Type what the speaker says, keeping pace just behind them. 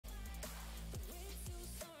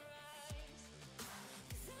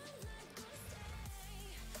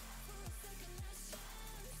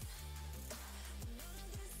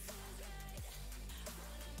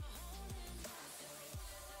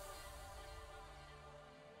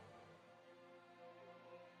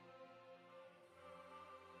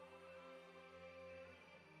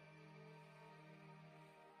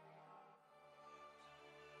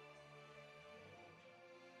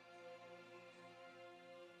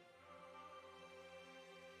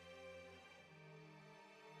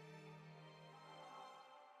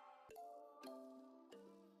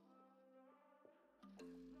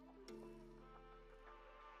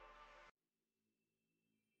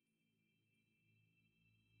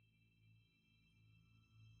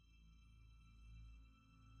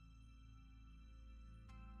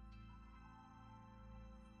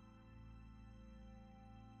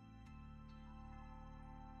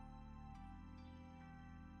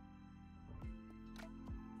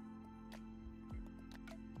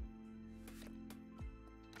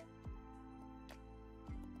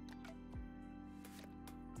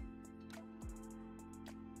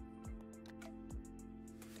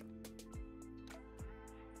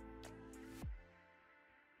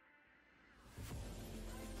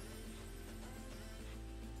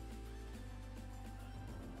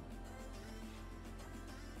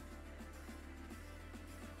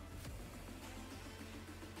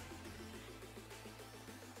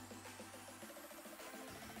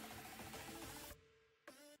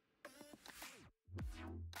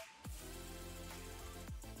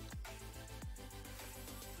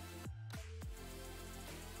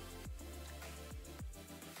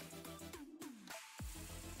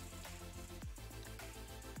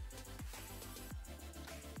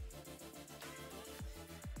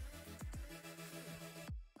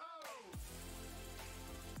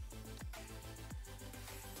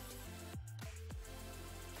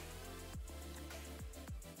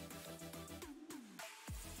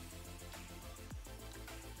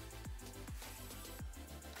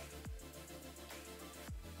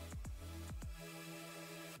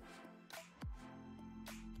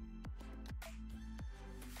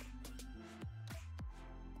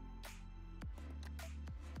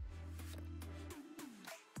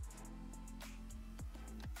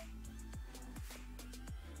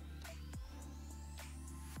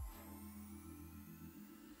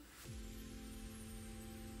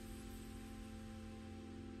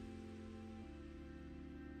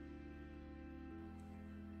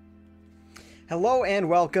Hello and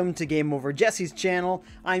welcome to GameOver, Jesse's channel.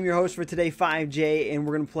 I'm your host for today, FiveJay, and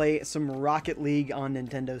we're going to play some Rocket League on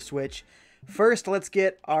Nintendo Switch. First, let's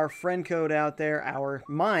get our friend code out there,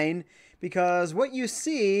 mine, because what you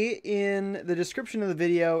see in the description of the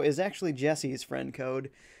video is actually Jesse's friend code.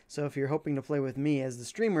 So if you're hoping to play with me as the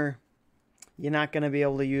streamer, you're not going to be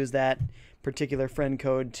able to use that particular friend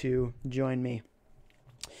code to join me.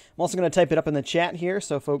 I'm also going to type it up in the chat here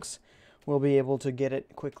so folks will be able to get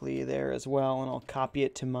it quickly there as well, and I'll copy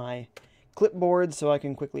it to my clipboard so I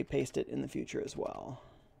can quickly paste it in the future as well.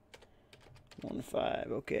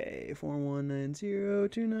 15, okay,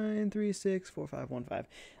 419029364515.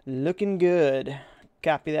 Looking good.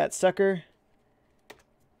 Copy that sucker.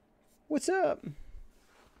 What's up?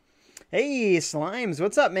 Hey, Slimes,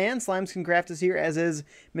 what's up, man? Slimes Can Craft is here, as is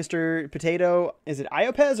Mr. Potato. Is it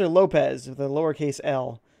Iopez or Lopez with a lowercase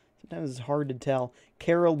L? Sometimes it's hard to tell.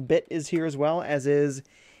 Carol Bit is here as well, as is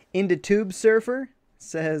Into Tube Surfer.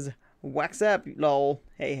 Says, wax up, lol.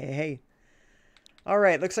 Hey, hey, hey.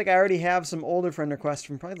 Alright, looks like I already have some older friend requests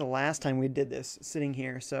from probably the last time we did this sitting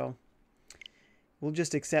here, so we'll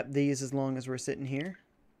just accept these as long as we're sitting here.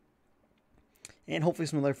 And hopefully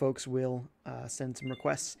some other folks will send some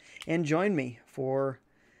requests and join me for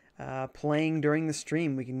playing during the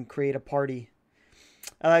stream. We can create a party.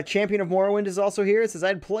 Champion of Morrowind is also here. It says,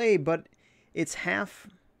 I'd play, but it's half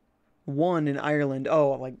one in Ireland.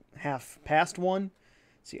 Oh, like half past one?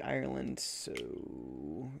 Let's see, Ireland. So,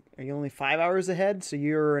 are you only 5 hours ahead? So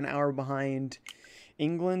you're an hour behind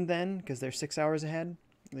England then? Because they're 6 hours ahead?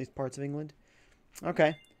 At least parts of England.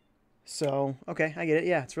 Okay. So, okay, I get it.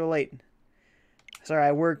 Yeah, it's real late. Sorry,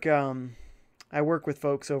 I work with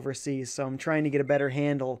folks overseas, so I'm trying to get a better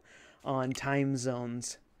handle on time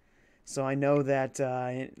zones. So I know that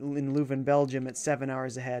in Leuven, Belgium, it's 7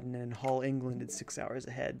 hours ahead, and in Hull, England, it's 6 hours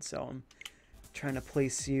ahead. So I'm trying to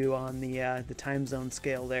place you on the time zone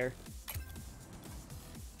scale there.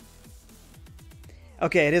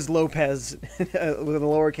 Okay, it is Lopez with a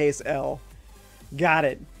lowercase L. Got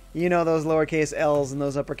it. You know those lowercase L's and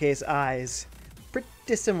those uppercase I's.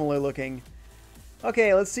 Pretty similar looking.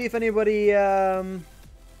 Okay, let's see if anybody...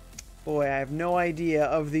 boy, I have no idea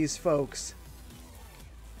of these folks.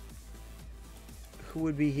 Who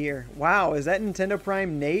would be here? Wow, is that Nintendo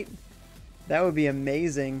Prime Nate? That would be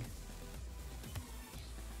amazing.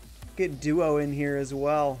 Get Duo in here as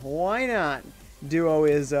well. Why not? Duo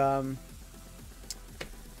is a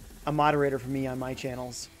moderator for me on my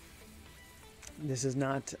channels. This is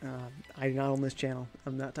not... I do not own this channel.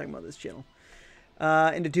 I'm not talking about this channel.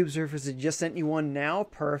 Into Tube Surface, it just sent you one now.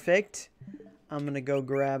 Perfect. I'm going to go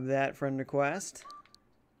grab that friend request.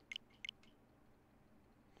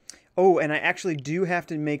 Oh, and I actually do have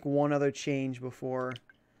to make one other change before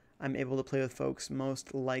I'm able to play with folks,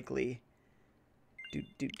 most likely.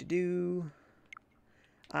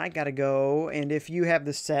 I gotta go, and if you have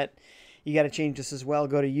this set, you gotta change this as well.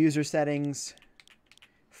 Go to User Settings,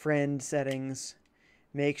 Friend Settings.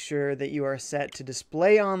 Make sure that you are set to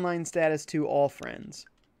display online status to all friends.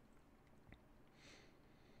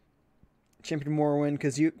 Champion Morrowind,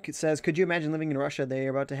 because it says, could you imagine living in Russia? They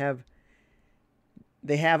are about to have...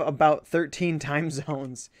 They have about 13 time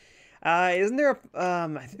zones. Isn't there a...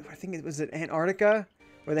 I think it was at Antarctica,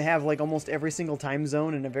 where they have like almost every single time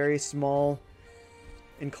zone in a very small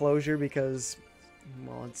enclosure because,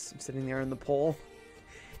 well, it's sitting there in the pole.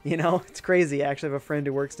 You know, it's crazy. I actually have a friend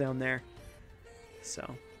who works down there.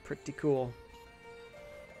 So, pretty cool.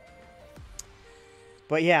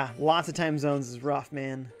 But yeah, lots of time zones is rough,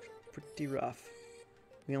 man. Pretty rough.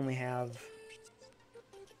 We only have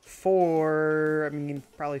 4, I mean,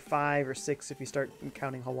 probably 5 or 6 if you start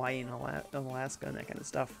counting Hawaii and Alaska and that kind of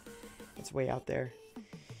stuff. It's way out there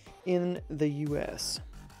in the U.S.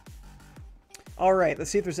 All right,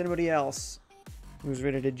 let's see if there's anybody else who's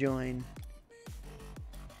ready to join.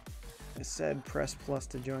 I said press plus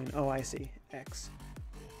to join. Oh, I see. X.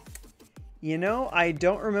 You know, I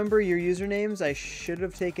don't remember your usernames. I should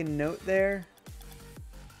have taken note there.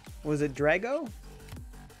 Was it Drago?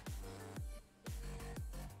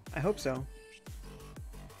 I hope so.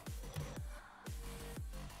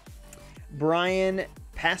 Brian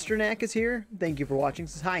Pasternak is here. Thank you for watching.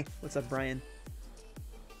 Says hi. What's up, Brian?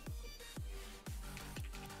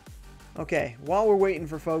 Okay, while we're waiting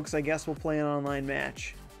for folks, I guess we'll play an online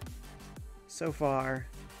match. So far,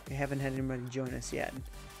 we haven't had anybody join us yet.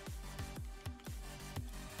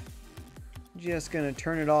 Just gonna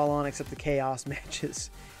turn it all on except the chaos matches.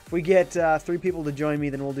 If we get 3 people to join me,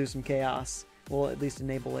 then we'll do some chaos. We'll at least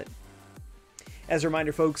enable it. As a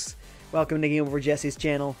reminder, folks, welcome to GameOver Jesse's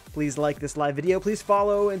channel. Please like this live video. Please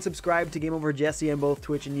follow and subscribe to GameOver Jesse on both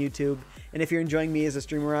Twitch and YouTube. And if you're enjoying me as a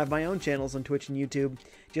streamer, I have my own channels on Twitch and YouTube.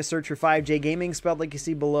 Just search for FiveJay Gaming, spelled like you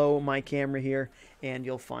see below my camera here, and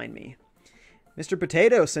you'll find me. Mr.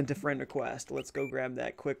 Potato sent a friend request. Let's go grab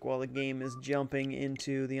that quick while the game is jumping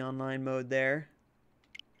into the online mode there.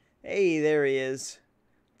 Hey, there he is.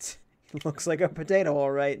 Looks like a potato,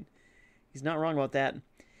 all right. He's not wrong about that.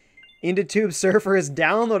 IntoTube Surfer is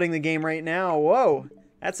downloading the game right now. Whoa,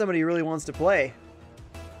 that's somebody who really wants to play.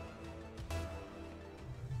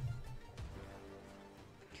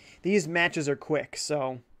 These matches are quick,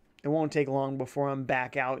 so it won't take long before I'm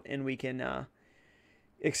back out and we can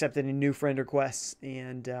accept any new friend requests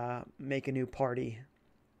and make a new party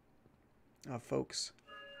of folks.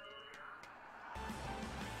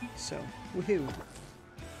 So, woohoo.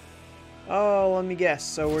 Oh, let me guess.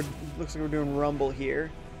 So looks like we're doing Rumble here.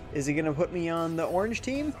 Is he gonna put me on the orange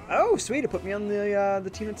team? Oh, sweet! It put me on the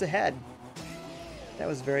team that's ahead. That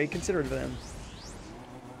was very considerate of them.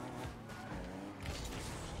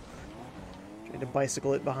 Tried to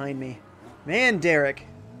bicycle it behind me. Man, Derek,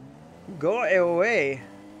 go away.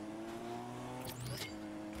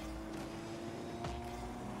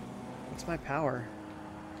 What's my power?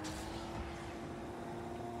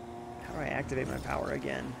 How do I activate my power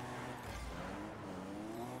again?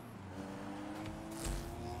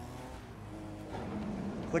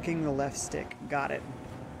 Clicking the left stick. Got it.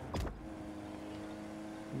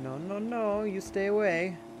 No, no, no. You stay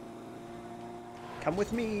away. Come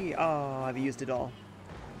with me. Oh, I've used it all.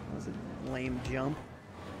 That was a lame jump.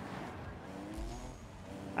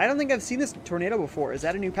 I don't think I've seen this tornado before. Is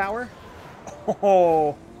that a new power?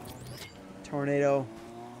 Oh. Tornado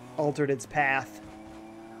altered its path.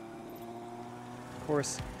 Of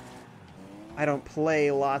course, I don't play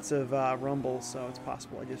lots of Rumble, so it's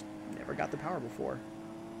possible I just never got the power before.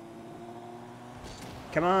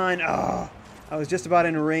 Come on. Oh, I was just about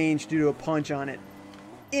in range due to a punch on it.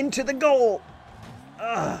 Into the goal.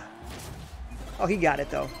 Ugh. Oh, he got it,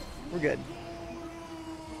 though. We're good.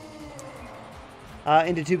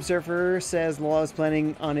 IntoTube Surfer says, "Well, I was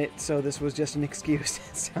planning on it, so this was just an excuse."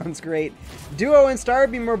 Sounds great. Duo and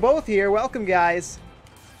Starbeam are both here. Welcome, guys.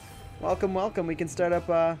 Welcome, welcome. We can start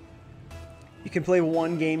up, you can play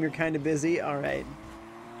one game, you're kind of busy. All right.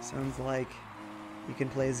 Sounds like you can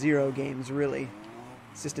play 0 games, really.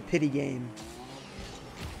 It's just a pity game.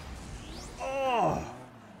 Oh!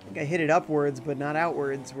 I think I hit it upwards, but not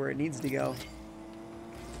outwards, where it needs to go.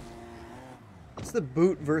 What's the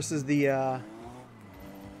boot versus the, the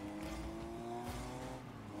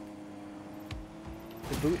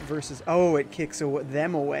boot versus... Oh, it kicks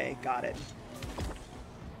them away. Got it.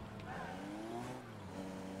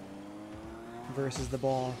 Versus the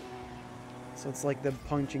ball. So it's like the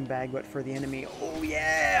punching bag, but for the enemy. Oh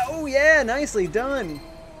yeah! Oh yeah! Nicely done!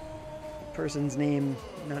 Person's name,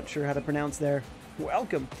 not sure how to pronounce there.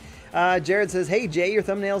 Welcome. Jared says, "Hey Jay, your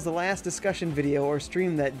thumbnail's the last discussion video or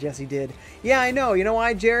stream that Jesse did." Yeah, I know. You know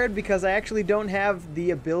why, Jared? Because I actually don't have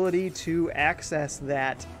the ability to access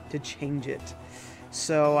that to change it.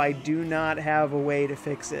 So I do not have a way to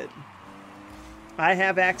fix it. I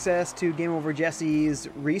have access to GameOver Jesse's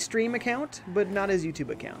Restream account, but not his YouTube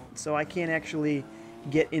account. So I can't actually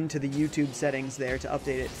get into the YouTube settings there to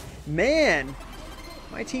update it. Man,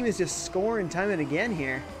 my team is just scoring time and again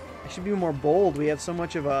here. I should be more bold. We have so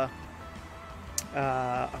much of a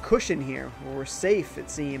cushion here, where we're safe,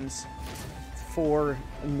 it seems. 4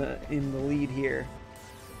 in the lead here.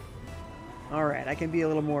 All right, I can be a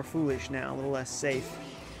little more foolish now, a little less safe.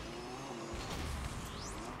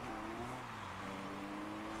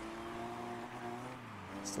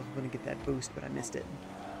 Still going to get that boost, but I missed it.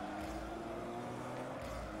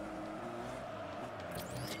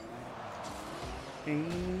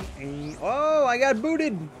 Oh, I got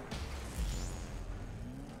booted!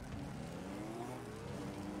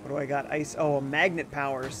 What do I got? Ice. Oh, magnet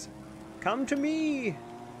powers. Come to me!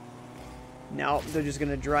 No, they're just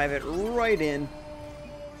going to drive it right in.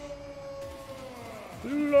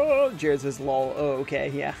 Lol. Jared says, lol. Oh, okay,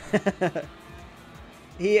 yeah.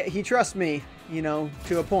 He trusts me, you know,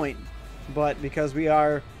 to a point. But because we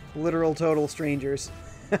are literal total strangers,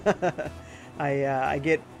 I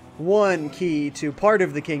get one key to part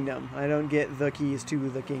of the kingdom. I don't get the keys to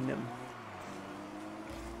the kingdom.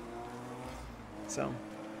 So,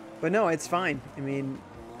 but no, it's fine. I mean,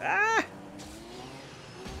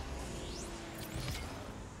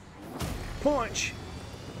 punch!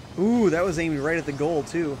 Ooh, that was aimed right at the goal,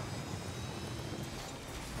 too.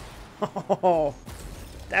 Oh,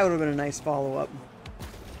 that would have been a nice follow-up.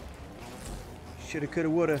 Shoulda, coulda,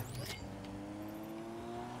 woulda.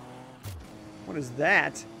 What is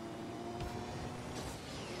that?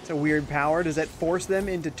 It's a weird power. Does that force them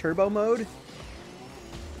into turbo mode?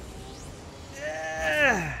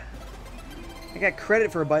 I got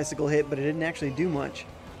credit for a bicycle hit, but it didn't actually do much.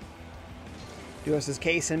 Duo says,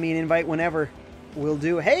 K, send me an invite whenever. Will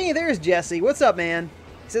do. Hey, there's Jesse. What's up, man?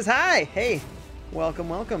 He says, hi. Hey,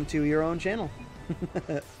 welcome to your own channel.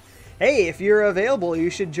 Hey, if you're available, you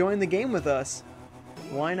should join the game with us.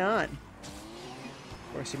 Why not?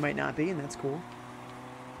 Of course, you might not be, and that's cool.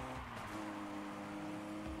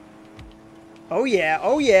 Oh, yeah.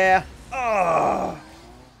 Oh, yeah. Oh.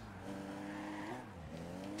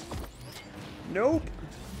 Nope.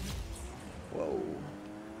 Whoa.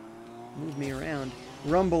 Move me around.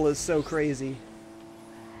 Rumble is so crazy.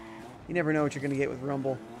 You never know what you're going to get with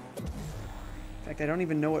Rumble. In fact, I don't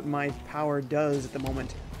even know what my power does at the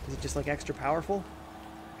moment. Is it just like extra powerful?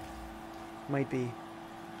 Might be.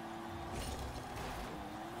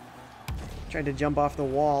 Tried to jump off the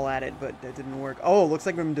wall at it, but that didn't work. Oh, looks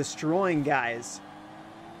like I'm destroying guys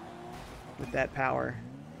with that power.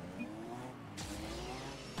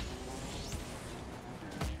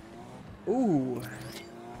 Ooh,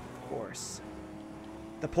 of course.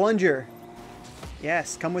 The plunger.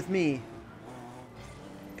 Yes, come with me.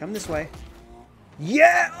 Come this way.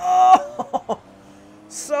 Yeah! Oh!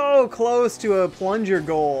 So close to a plunger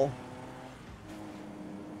goal.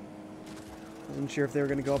 Wasn't sure if they were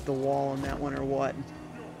going to go up the wall on that one or what.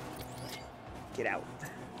 Get out.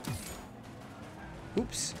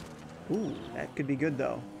 Oops. Ooh, that could be good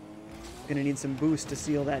though. Gonna need some boost to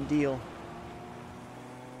seal that deal.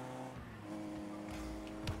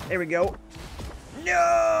 There we go.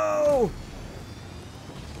 No!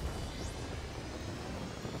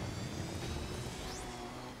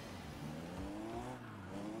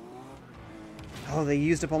 Oh, they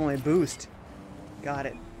used up all my boost. Got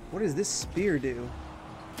it. What does this spear do?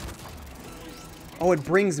 Oh, it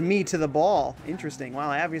brings me to the ball. Interesting. Wow,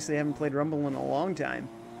 I obviously haven't played Rumble in a long time.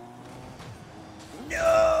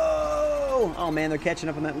 No! Oh man, they're catching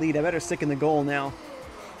up on that lead. I better stick in the goal now.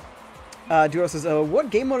 Duo says, oh, what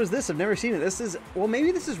game mode is this? I've never seen it. This is, well,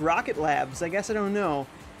 maybe this is Rocket Labs. I guess I don't know.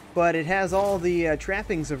 But it has all the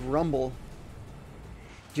trappings of Rumble.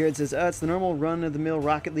 Jared says, it's the normal run-of-the-mill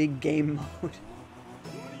Rocket League game mode.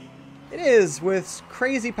 It is, with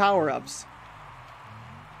crazy power-ups.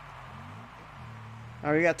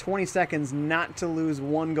 Alright, we got 20 seconds not to lose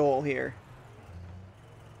one goal here.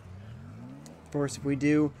 Of course, if we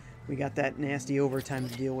do, we got that nasty overtime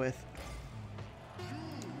to deal with.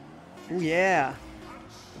 Oh yeah.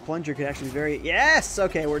 The plunger could actually be very... Yes!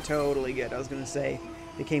 Okay, we're totally good. I was going to say,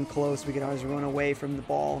 if it came close, we could always run away from the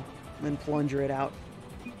ball and then plunger it out.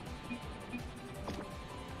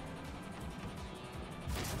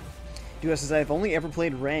 Duo says, I've only ever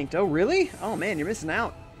played ranked. Oh, really? Oh, man, you're missing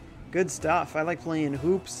out. Good stuff. I like playing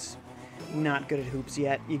hoops. Not good at hoops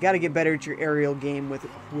yet. You got to get better at your aerial game with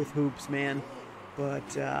hoops, man. But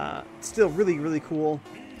still really, really cool.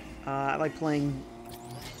 I like playing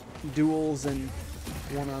duels and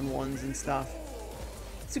one-on-ones and stuff.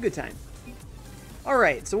 It's a good time.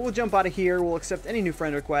 Alright, so we'll jump out of here. We'll accept any new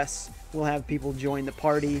friend requests. We'll have people join the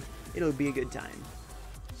party. It'll be a good time.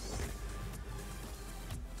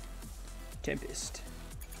 Tempest.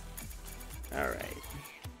 Alright.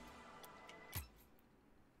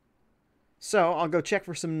 So, I'll go check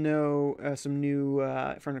for some new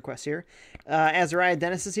friend requests here. Azariah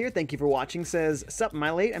Dennis is here. Thank you for watching. Says, sup, am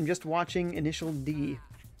I late? I'm just watching Initial D.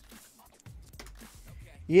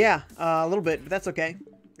 Yeah, a little bit, but that's okay.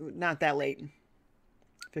 Not that late.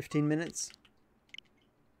 15 minutes.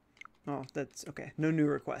 Oh, that's okay. No new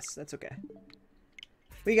requests. That's okay.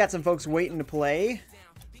 We got some folks waiting to play.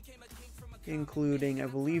 Including, I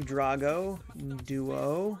believe, Drago,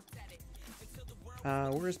 Duo.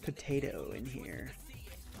 Where's Potato in here?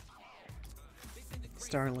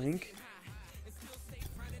 Starlink.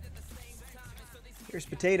 Here's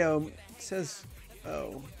Potato. It says,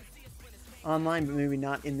 oh, online, but maybe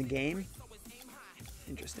not in the game.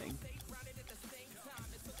 Interesting.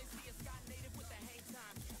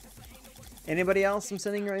 Anybody else I'm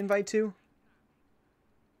sending an invite to?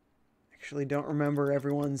 Actually, don't remember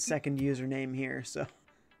everyone's second username here, so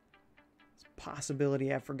it's a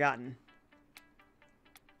possibility I've forgotten.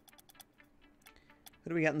 What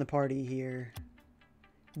do we got in the party here?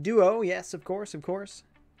 Duo, yes, of course, of course.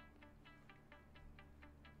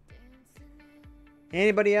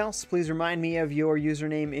 Anybody else? Please remind me of your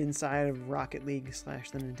username inside of Rocket League /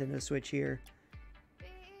 the Nintendo Switch here.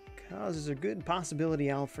 Because there's a good possibility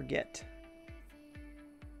I'll forget.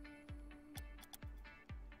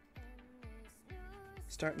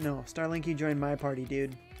 Starlink, you joined my party,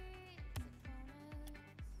 dude.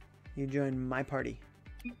 You join my party.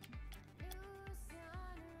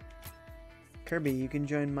 Kirby, you can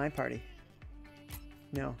join my party.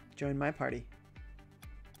 No, join my party.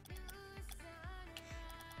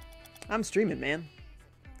 I'm streaming, man.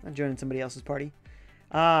 Not joining somebody else's party.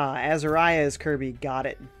 Ah, Azariah is Kirby. Got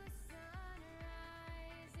it.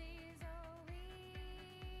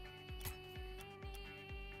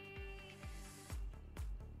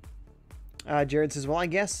 Jared says, well, I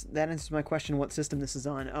guess that answers my question what system this is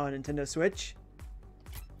on. Oh, Nintendo Switch?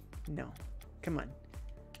 No. Come on.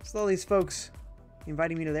 So all these folks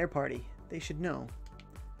inviting me to their party. They should know.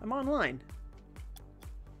 I'm online.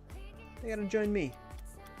 They gotta join me.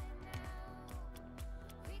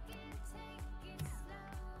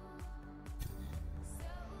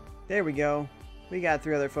 There we go. We got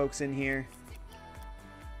 3 other folks in here.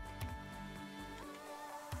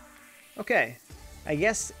 Okay. I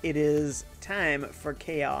guess it is time for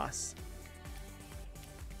chaos.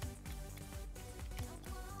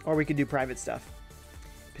 Or we could do private stuff.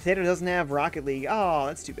 Potato doesn't have Rocket League. Oh,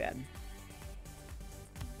 that's too bad.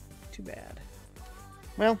 Too bad.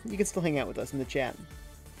 Well, you can still hang out with us in the chat.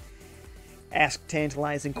 Ask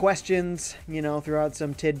tantalizing questions, you know, throw out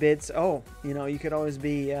some tidbits. Oh, you know, you could always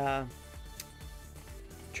be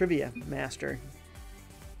trivia master.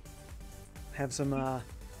 Have some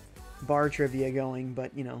bar trivia going,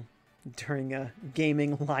 but, you know, during a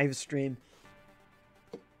gaming live stream.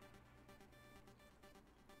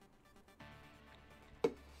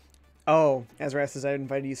 Oh, Azrath says, I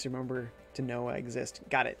invited you, so remember to know I exist.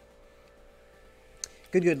 Got it.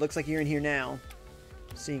 Good, good. Looks like you're in here now.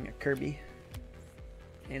 Seeing a Kirby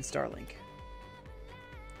and Starlink.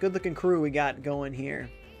 Good looking crew we got going here.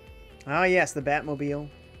 Oh yes, the Batmobile.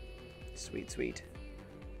 Sweet, sweet.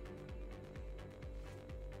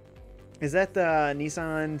 Is that the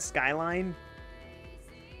Nissan Skyline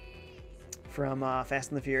from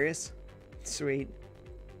Fast and the Furious? Sweet.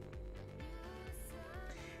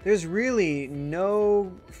 There's really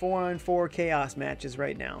no 4-on-4 chaos matches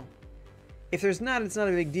right now. If there's not, it's not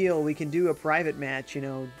a big deal. We can do a private match, you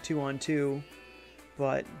know, 2-on-2,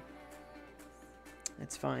 but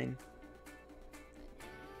it's fine.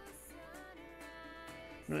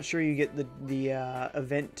 I'm not sure you get the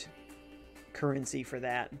event currency for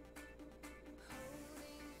that.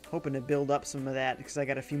 Hoping to build up some of that because I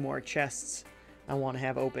got a few more chests I want to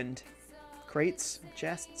have opened. Crates?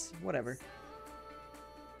 Chests? Whatever.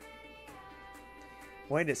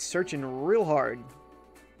 White is searching real hard.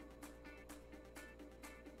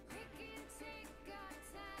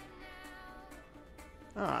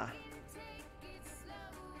 Ah.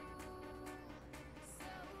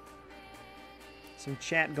 Some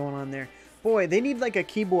chat going on there. Boy, they need like a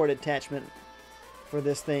keyboard attachment for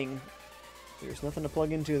this thing. There's nothing to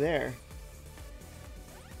plug into there.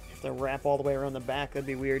 If they wrap all the way around the back, that'd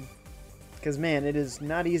be weird. Because, man, it is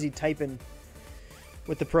not easy typing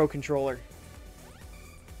with the Pro Controller.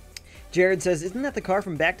 Jared says, isn't that the car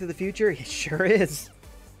from Back to the Future? It sure is.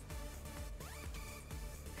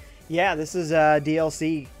 Yeah, this is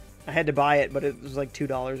DLC. I had to buy it, but it was like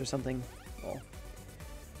 $2 or something. Oh.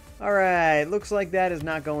 Alright, looks like that is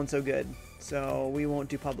not going so good. So we won't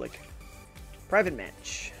do public. Private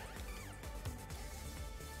match.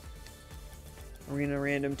 Arena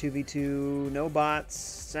random 2v2, no bots.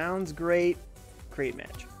 Sounds great. Crate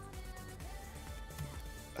match.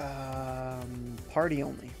 Party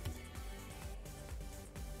only.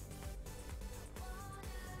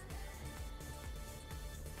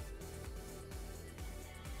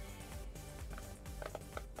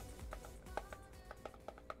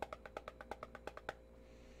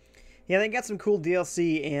 Yeah, they got some cool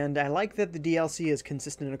DLC, and I like that the DLC is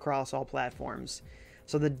consistent across all platforms.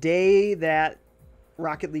 So the day that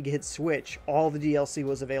Rocket League hit Switch, all the DLC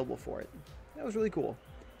was available for it. That was really cool.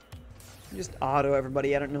 Just auto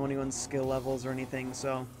everybody. I don't know anyone's skill levels or anything,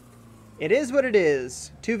 so it is what it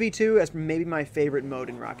is. 2v2 is maybe my favorite mode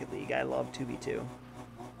in Rocket League. I love 2v2.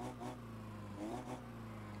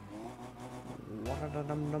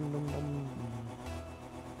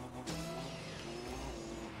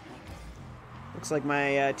 Looks like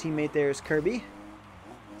my teammate there is Kirby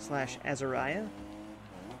 / Azariah.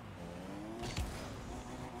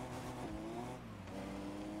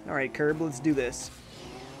 Alright, Kirb, let's do this.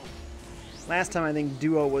 Last time I think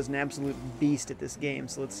Duo was an absolute beast at this game,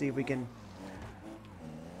 so let's see if we can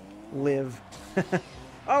live.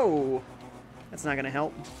 Oh! That's not gonna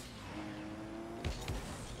help.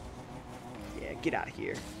 Yeah, get out of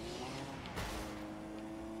here.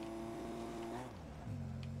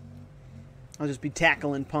 I'll just be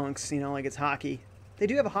tackling punks, you know, like it's hockey. They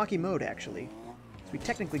do have a hockey mode, actually. So we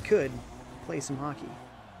technically could play some hockey.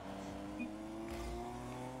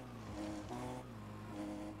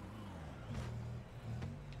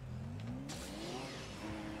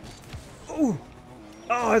 Oh!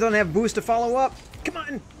 Oh, I don't have boost to follow up. Come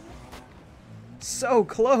on! So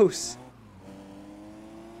close.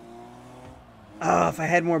 Oh, if I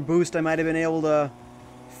had more boost, I might have been able to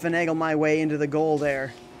finagle my way into the goal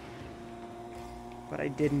there. But I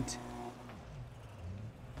didn't.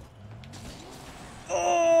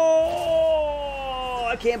 Oh!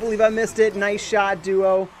 I can't believe I missed it. Nice shot,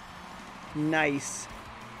 duo. Nice.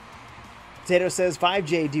 Potato says,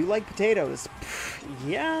 FiveJay, do you like potatoes? Pfft,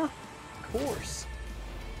 yeah, of course.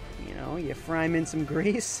 You know, you fry them in some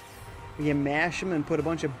grease, you mash them and put a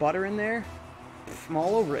bunch of butter in there. Pfft, I'm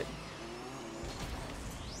all over it.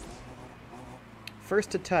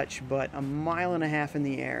 First to touch, but a mile and a half in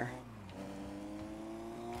the air.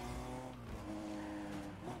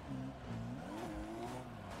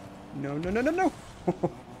 No, no, no, no, no.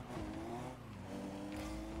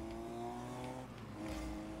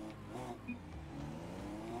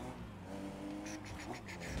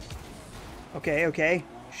 Okay, okay.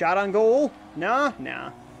 Shot on goal? Nah,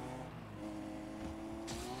 nah.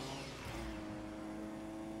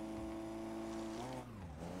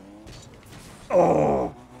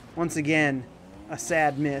 Oh! Once again, a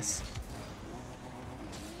sad miss.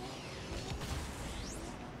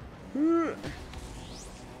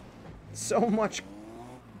 So much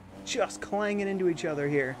just clanging into each other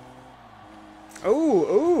here. Oh,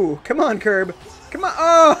 oh! Come on, Curb! Come on!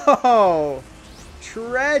 Oh!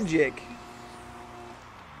 Tragic.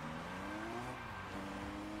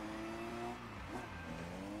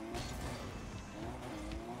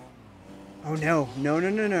 Oh no, no, no,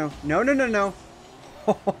 no, no, no, no, no, no.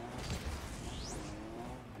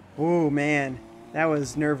 Oh man, that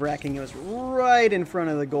was nerve-wracking. It was right in front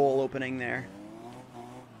of the goal opening there.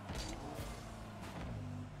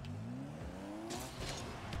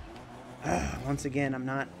 Once again, I'm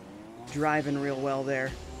not driving real well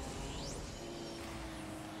there.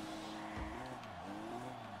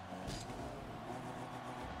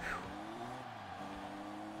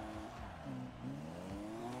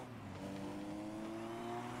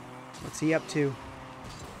 What's he up to?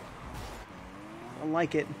 I don't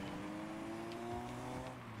like it.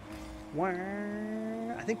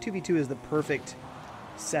 I think 2v2 is the perfect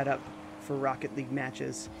setup for Rocket League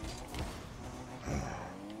matches.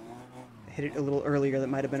 I hit it a little earlier. That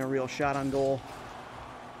might have been a real shot on goal.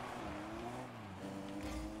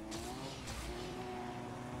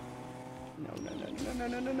 No, no, no, no, no,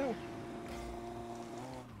 no, no, no.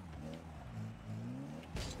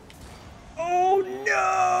 Oh,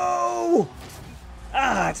 no!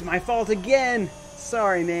 Ah, it's my fault again.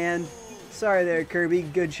 Sorry, man. Sorry there, Kirby.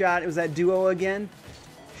 Good shot. It was that duo again.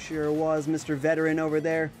 Sure was, Mr. Veteran over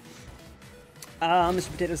there. Mr.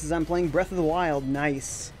 Potato says, I'm playing Breath of the Wild.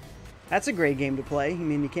 Nice. That's a great game to play. I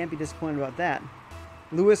mean, you can't be disappointed about that.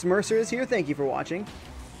 Lewis Mercer is here. Thank you for watching.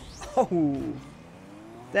 Oh,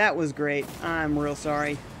 that was great. I'm real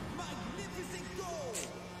sorry.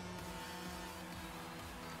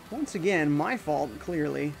 Once again, my fault,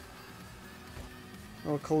 clearly. A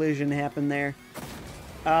little collision happened there.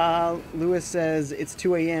 Lewis says it's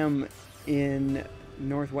 2 a.m. in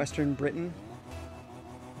northwestern Britain.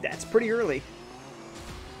 That's pretty early.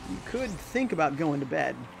 You could think about going to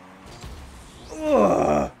bed.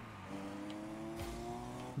 Ugh.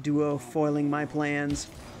 Duo foiling my plans.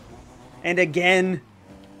 And again.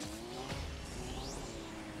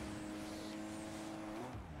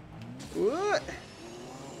 What?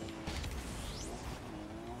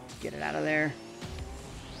 Get it out of there.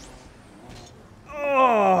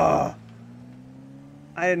 Oh!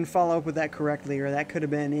 I didn't follow up with that correctly, or that could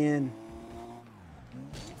have been in.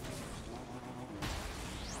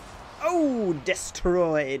 Oh,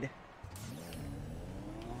 destroyed.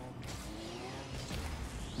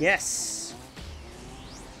 Yes.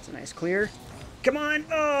 It's a nice clear. Come on.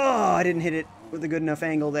 Oh, I didn't hit it with a good enough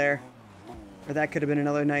angle there. Or that could have been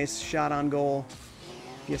another nice shot on goal.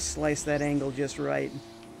 If you slice that angle just right.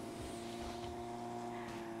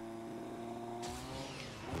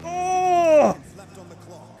 Oh!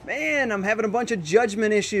 Man, I'm having a bunch of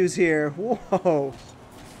judgment issues here. Whoa.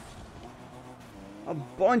 A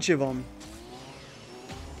bunch of them.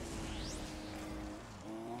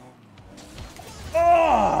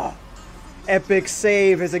 Oh! Epic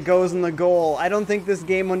save as it goes in the goal. I don't think this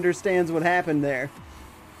game understands what happened there.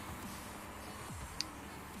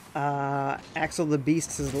 Axel the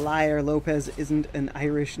Beast says, liar, Lopez isn't an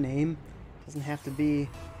Irish name. Doesn't have to be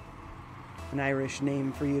an Irish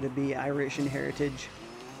name for you to be Irish in heritage.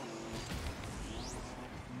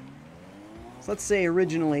 So let's say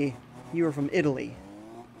originally you were from Italy,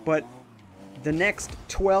 but the next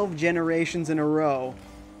 12 generations in a row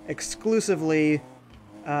exclusively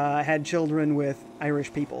had children with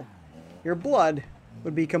Irish people. your blood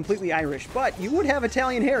would be completely Irish, but you would have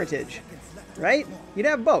Italian heritage, right? You'd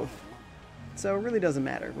have both. So it really doesn't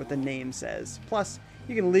matter what the name says. Plus,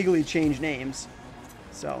 you can legally change names.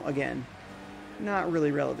 So, again, not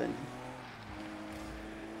really relevant.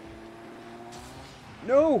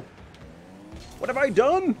 No! What have I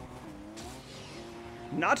done?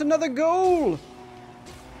 Not another goal!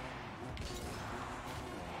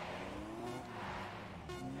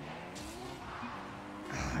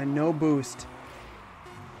 No boost.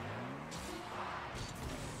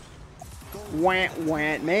 Wah,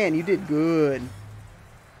 wah. Man, you did good.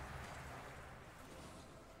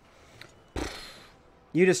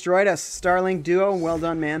 You destroyed us, Starlink Duo. Well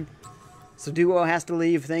done, man. So Duo has to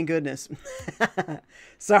leave, thank goodness.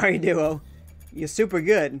 Sorry, Duo. You're super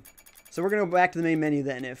good. So we're going to go back to the main menu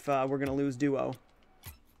then if we're going to lose Duo.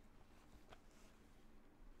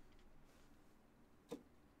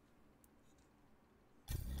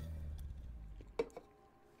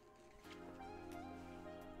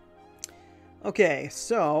 Okay,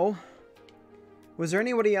 so was there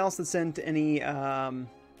anybody else that sent any friend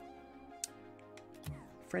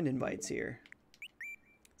invites here?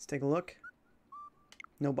 Let's take a look.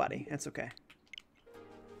 Nobody. That's okay.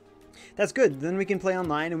 That's good. Then we can play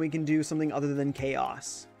online and we can do something other than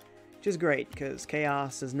chaos, which is great because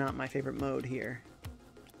chaos is not my favorite mode here.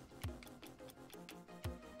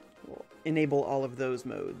 We'll enable all of those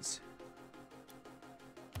modes.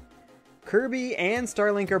 Kirby and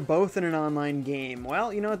Starlink are both in an online game.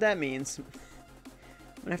 Well, you know what that means.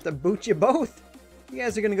 I'm gonna have to boot you both. You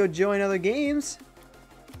guys are gonna go join other games.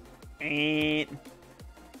 You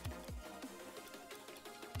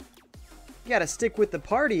gotta stick with the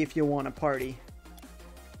party if you want to party.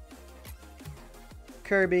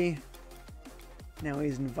 Kirby. Now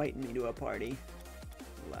he's inviting me to a party.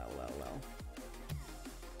 Lol.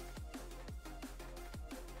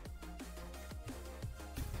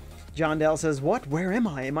 John Dell says, what? Where am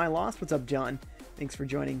I? Am I lost? What's up, John? Thanks for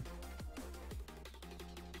joining.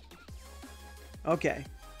 Okay.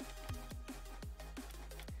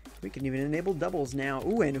 We can even enable doubles now.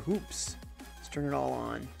 Ooh, and hoops. Let's turn it all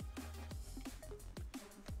on.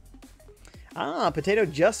 Ah, Potato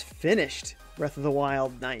just finished Breath of the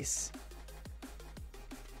Wild. Nice.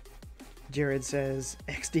 Jared says,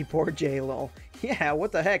 XD poor J, lol. Yeah,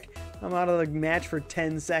 what the heck? I'm out of the match for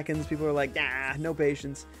 10 seconds. People are like, nah, no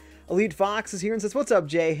patience. Elite Fox is here and says, what's up,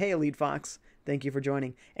 Jay? Hey, Elite Fox. Thank you for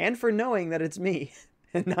joining. And for knowing that it's me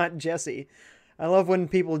and not Jesse. I love when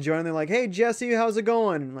people join and they're like, hey, Jesse, how's it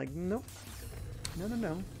going? I'm like, nope.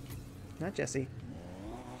 No. Not Jesse.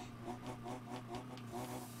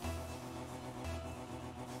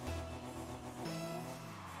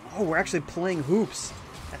 Oh, we're actually playing hoops.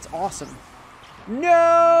 That's awesome.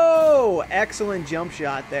 No! Excellent jump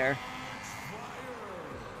shot there.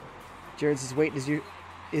 Jared says, wait,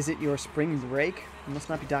 is it your spring break? You must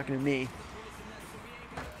not be talking to me.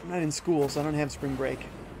 I'm not in school, so I don't have spring break.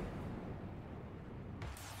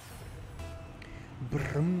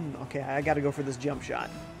 Brum. Okay, I gotta go for this jump shot.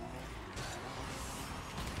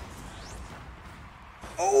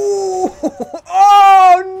 Oh!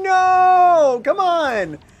 Oh, no! Come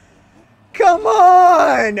on! Come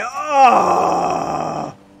on!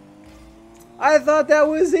 Oh! I thought that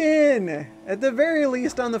was in. At the very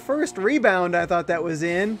least, on the first rebound, I thought that was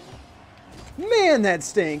in. Man, that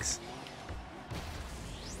stinks.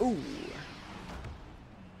 Ooh.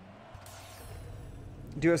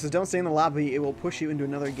 Duo says, don't stay in the lobby. It will push you into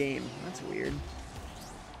another game. That's weird.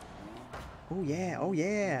 Oh, yeah. Oh,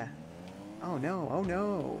 yeah. Oh, no. Oh,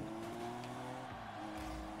 no.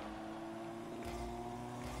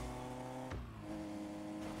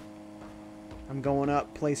 I'm going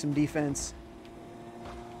up. Play some defense.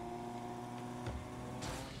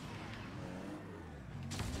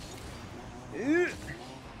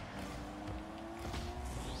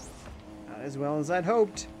 Not as well as I'd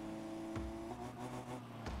hoped.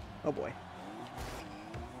 Oh boy.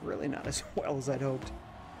 Really not as well as I'd hoped.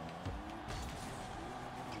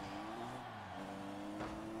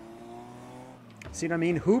 See what I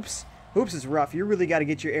mean? Hoops is rough. You really got to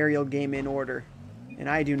get your aerial game in order. And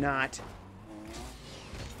I do not.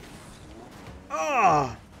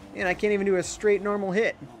 Oh! And I can't even do a straight normal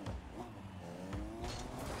hit.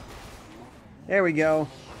 There we go.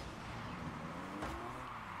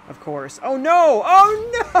 Of course. Oh no!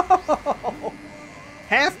 Oh no!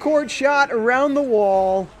 Half-court shot around the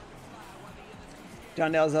wall.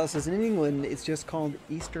 John Dalzell says, in England, it's just called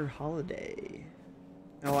Easter holiday.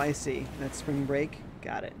 Oh, I see. That's spring break.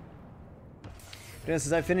 Got it. John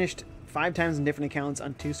says, I finished 5 times in different accounts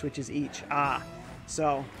on 2 Switches each. Ah,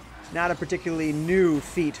 so not a particularly new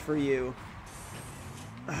feat for you.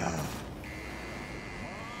 Ugh.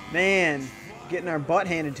 Man, getting our butt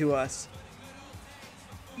handed to us.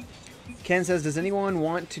 Ken says, does anyone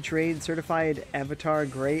want to trade certified Avatar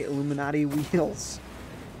Gray Illuminati wheels?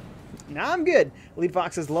 Nah, I'm good. Elite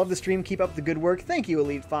Fox says, love the stream. Keep up the good work. Thank you,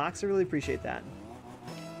 Elite Fox. I really appreciate that.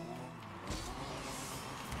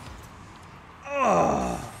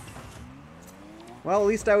 Oh. Well, at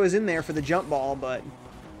least I was in there for the jump ball, but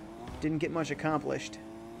didn't get much accomplished.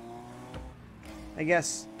 I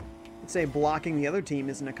guess I'd say blocking the other team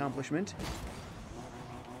is an accomplishment.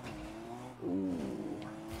 Ooh.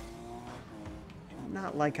 Do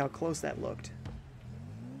not like how close that looked.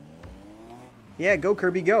 Yeah, go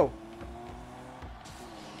Kirby, go.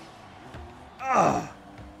 Ah,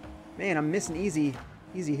 man, I'm missing easy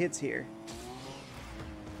hits here.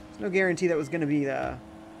 There's no guarantee that was going to be the,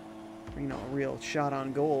 you know, a real shot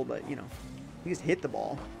on goal, but you know, at least hit the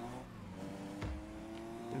ball.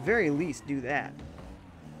 At the very least, do that.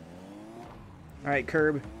 All right,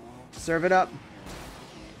 Curb, serve it up.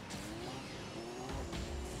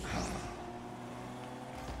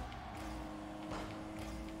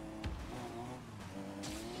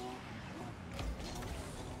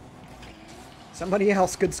 Somebody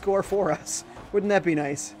else could score for us. Wouldn't that be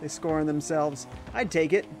nice? They score on themselves. I'd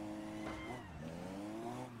take it.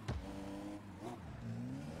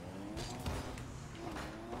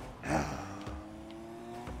 I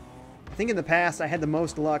think in the past I had the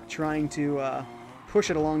most luck trying to push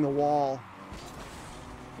it along the wall.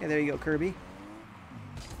 Yeah, there you go, Kirby.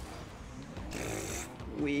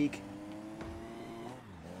 Weak.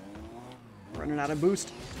 Running out of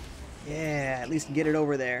boost. Yeah, at least get it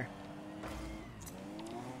over there.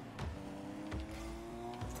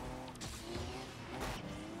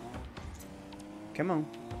 Come on.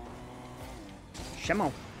 Come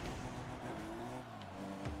on.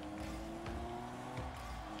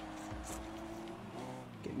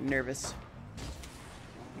 Getting nervous.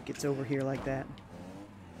 It gets over here like that.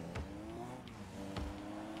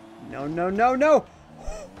 No, no, no, no!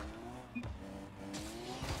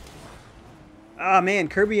 Ah, man,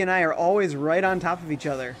 Kirby and I are always right on top of each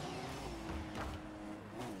other.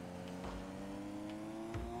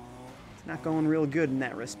 It's not going real good in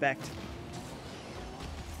that respect.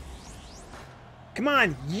 Come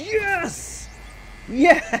on! Yes!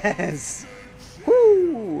 Yes!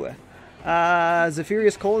 Woo!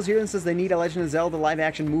 Zephyrus Cole is here and says they need a Legend of Zelda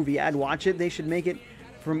live-action movie. I'd watch it. They should make it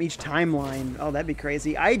from each timeline. Oh, that'd be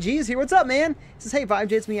crazy. IG is here. What's up, man? He says, hey,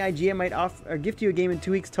 FiveJay, it's me, IG. I might gift you a game in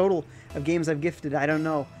 2 weeks total of games I've gifted. I don't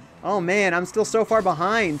know. Oh, man, I'm still so far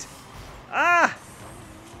behind. Ah!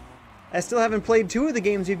 I still haven't played 2 of the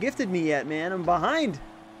games you've gifted me yet, man. I'm behind.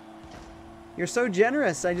 You're so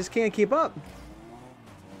generous. I just can't keep up.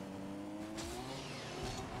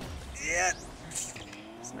 Yeah.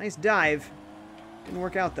 It's a nice dive. Didn't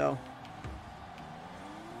work out, though.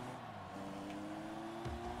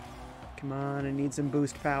 Come on, I need some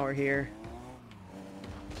boost power here.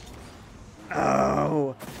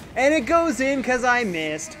 Oh! And it goes in because I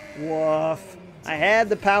missed. Woof. I had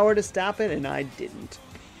the power to stop it, and I didn't.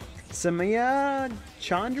 Samia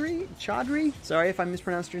Chaudhry? Sorry if I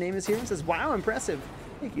mispronounced your name, is here and says, wow, impressive.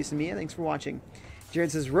 Thank you, Samia. Thanks for watching.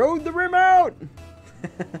 Jared says, rode the rim out!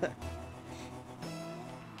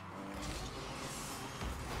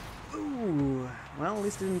 Ooh. Well, at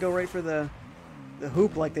least it didn't go right for the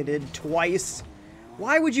hoop like they did twice.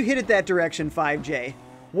 Why would you hit it that direction, FiveJay?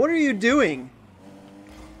 What are you doing?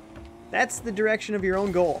 That's the direction of your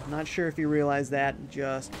own goal. Not sure if you realize that.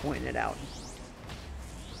 Just pointing it out.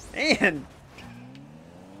 Man!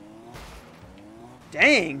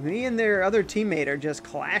 Dang, me and their other teammate are just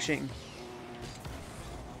clashing.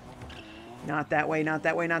 Not that way, not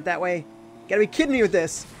that way, not that way. You gotta be kidding me with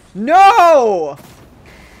this. No!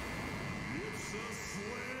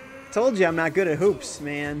 Told you I'm not good at hoops,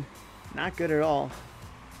 man. Not good at all.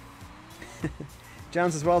 John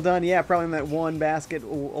says, well done. Yeah, probably in that one basket a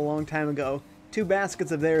long time ago. 2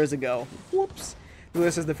 baskets of theirs ago. Whoops.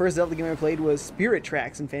 Lewis says, the first Zelda game I played was Spirit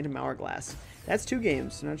Tracks and Phantom Hourglass. That's 2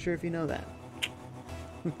 games. Not sure if you know that.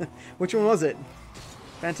 Which one was it?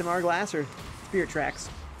 Phantom Hourglass or Spirit Tracks?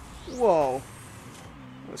 Whoa.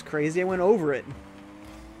 That was crazy. I went over it.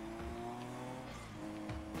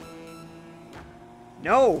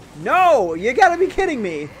 No! No! You gotta be kidding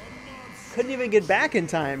me! Couldn't even get back in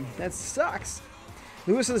time. That sucks.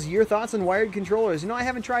 Lewis says, your thoughts on wired controllers? You know, I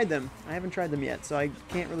haven't tried them. I haven't tried them yet, so I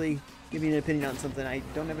can't really give you an opinion on something I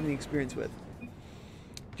don't have any experience with.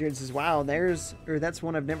 Jared says, wow, that's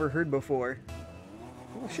one I've never heard before.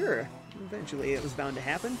 Well, sure. Eventually it was bound to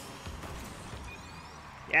happen.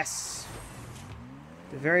 Yes!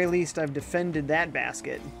 At the very least, I've defended that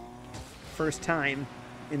basket. First time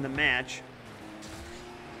in the match.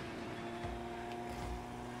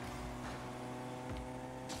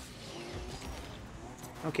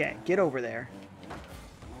 Okay, get over there.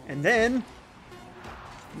 And then...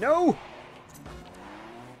 No!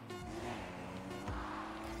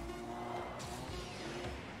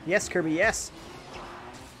 Yes, Kirby, yes!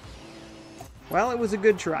 Well, it was a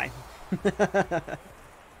good try. I'll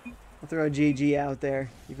throw a GG out there,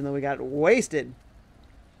 even though we got wasted.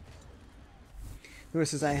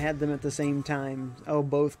 Lewis says I had them at the same time. Oh,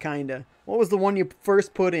 both kinda. What was the one you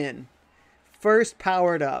first put in? First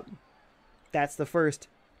powered up. That's the first.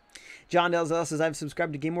 John Delzell says I've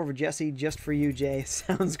subscribed to GameOver Jesse just for you, Jay.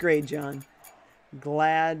 Sounds great, John.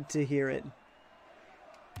 Glad to hear it.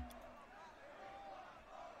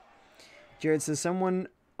 Jared says someone...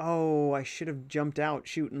 Oh, I should have jumped out.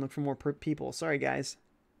 Shoot, and looked for more people. Sorry, guys.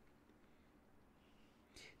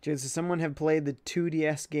 Jared says someone have played the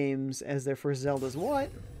 2DS games as their first Zeldas. What?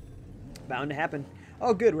 Bound to happen.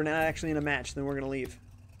 Oh, good. We're not actually in a match. Then we're going to leave.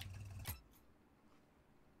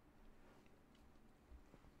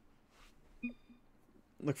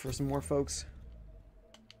 Look for some more folks.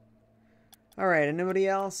 Alright, anybody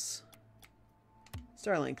else?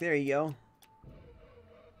 Starlink, there you go.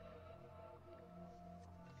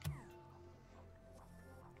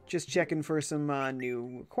 Just checking for some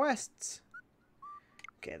new requests.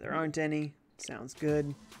 Okay, there aren't any. Sounds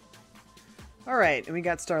good. Alright, and we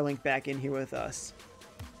got Starlink back in here with us.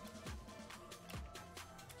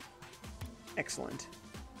 Excellent.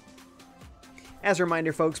 As a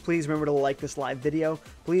reminder, folks, please remember to like this live video.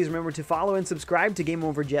 Please remember to follow and subscribe to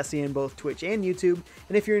GameOver Jesse on both Twitch and YouTube.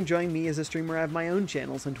 And if you're enjoying me as a streamer, I have my own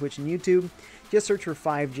channels on Twitch and YouTube. Just search for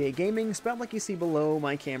FiveJay Gaming, spelled like you see below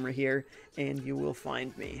my camera here, and you will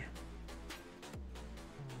find me.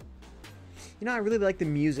 You know, I really like the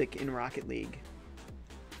music in Rocket League.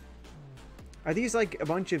 Are these like a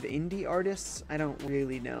bunch of indie artists? I don't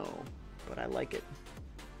really know, but I like it.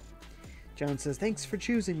 John says, thanks for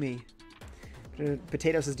choosing me.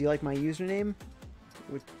 Potato says, do you like my username?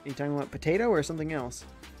 Are you talking about potato or something else?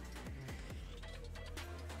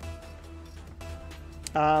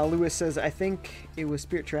 Lewis says, I think it was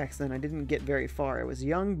Spirit Tracks then. I didn't get very far. I was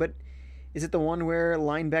young, but is it the one where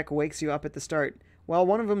Linebeck wakes you up at the start? Well,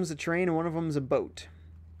 one of them's a train and one of them's a boat.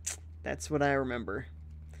 That's what I remember.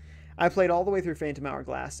 I played all the way through Phantom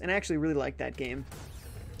Hourglass and I actually really liked that game.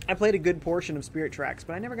 I played a good portion of Spirit Tracks,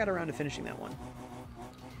 but I never got around to finishing that one.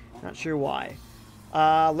 Not sure why.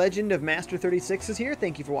 Legend of Master 36 is here.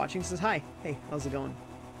 Thank you for watching. Says hi. Hey, how's it going?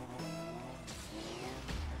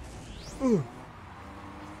 Ooh.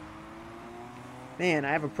 Man,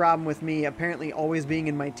 I have a problem with me apparently always being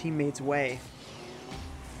in my teammate's way.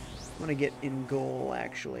 I want to get in goal,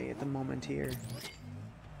 actually, at the moment here.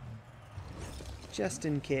 Just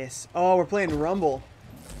in case. Oh, we're playing Rumble.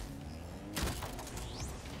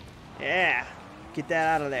 Yeah. Get that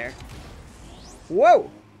out of there. Whoa!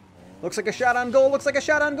 Looks like a shot on goal. Looks like a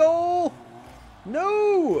shot on goal.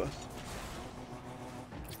 No!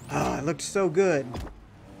 Oh, it looked so good.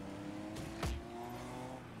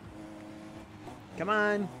 Come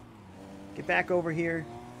on. Get back over here.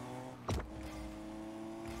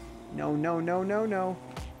 No, no, no, no, no.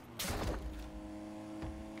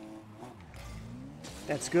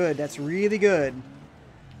 That's good. That's really good.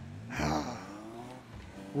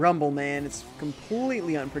 Rumble, man. It's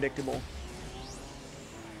completely unpredictable.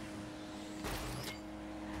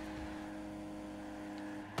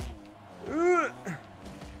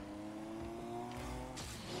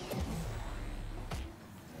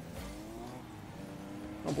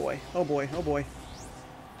 Oh boy, oh boy, oh boy.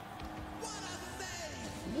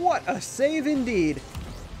 What a save indeed.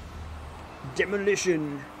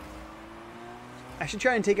 Demolition. I should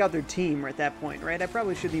try and take out their team at that point, right? I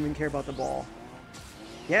probably shouldn't even care about the ball.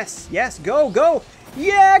 Yes, yes, go, go.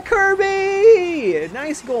 Yeah, Kirby!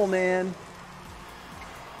 Nice goal, man.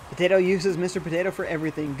 Potato uses Mr. Potato for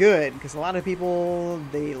everything. Good, because a lot of people,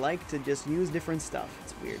 they like to just use different stuff.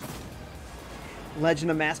 It's weird.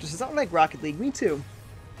 Legend of Master says, I like Rocket League. Me too.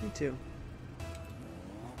 Me too.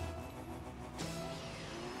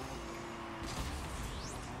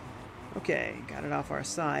 Okay, got it off our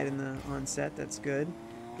side in the onset. That's good.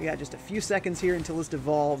 We got just a few seconds here until this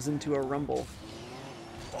devolves into a rumble.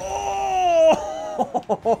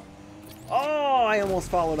 Oh! Oh, I almost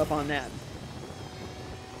followed up on that.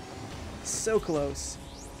 So close.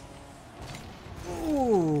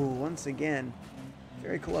 Ooh, once again.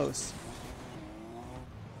 Very close.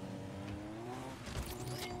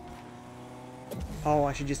 Oh,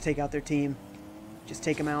 I should just take out their team. Just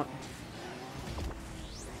take them out.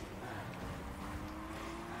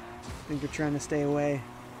 I think they're trying to stay away.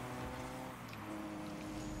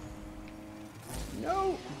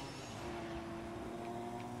 No!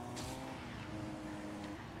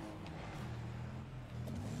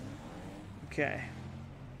 Okay.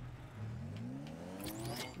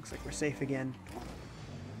 Looks like we're safe again.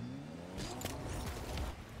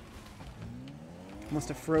 Must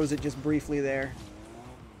have froze it just briefly there.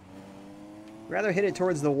 Rather hit it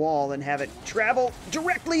towards the wall than have it travel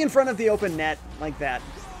directly in front of the open net like that.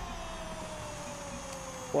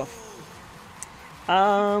 Woof.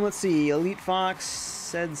 Let's see. Elite Fox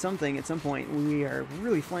said something at some point. We are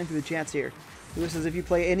really flying through the chats here. Lewis says, if you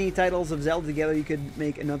play any titles of Zelda together, you could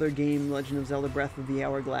make another game, Legend of Zelda Breath of the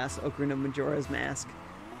Hourglass, Ocarina of Majora's Mask.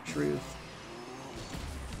 Truth.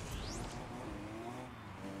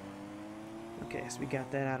 Okay, so we got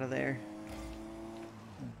that out of there.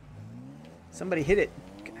 Somebody hit it.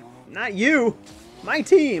 Not you! My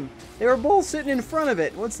team! They were both sitting in front of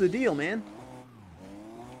it. What's the deal, man?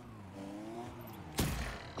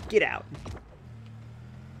 Get out.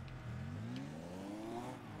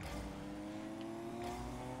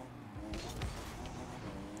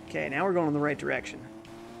 Okay, now we're going in the right direction.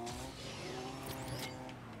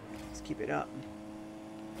 Let's keep it up.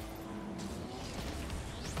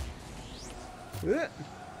 Ugh.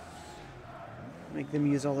 Make them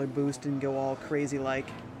use all their boost and go all crazy like.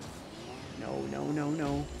 No, no, no,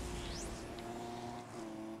 no.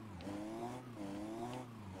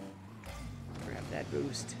 Grab that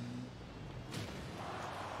boost.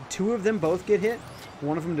 Two of them both get hit.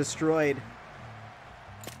 One of them destroyed.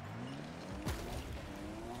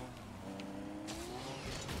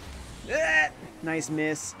 Ah! Nice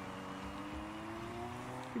miss.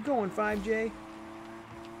 You're going, FiveJay.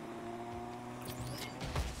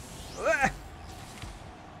 Ah!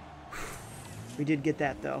 We did get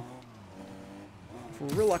that, though. If we're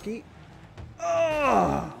real lucky. Oh!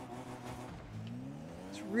 I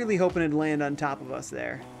was really hoping it'd land on top of us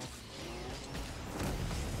there.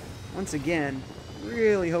 Once again,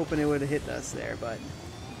 really hoping it would have hit us there, but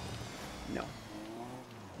no.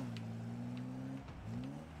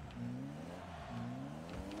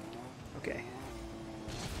 Okay.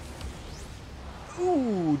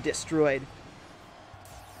 Ooh, destroyed.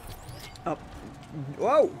 Oh.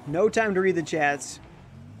 Whoa! No time to read the chats.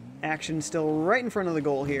 Action still right in front of the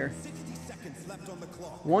goal here. 60 seconds left on the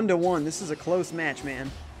clock. 1-1. This is a close match, man.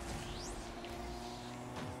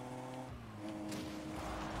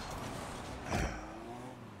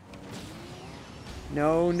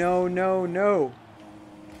 No, no, no, no.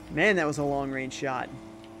 Man, that was a long-range shot.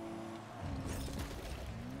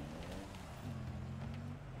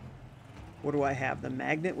 What do I have? The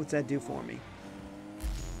magnet? What's that do for me?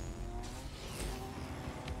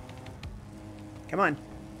 Come on.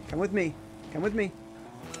 Come with me. Come with me.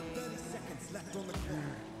 30 seconds left on the clock.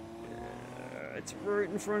 It's right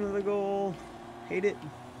in front of the goal. Hate it.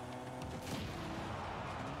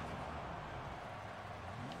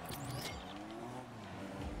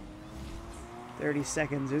 $30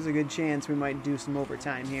 seconds. There's a good chance we might do some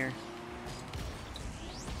overtime here.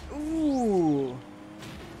 Ooh.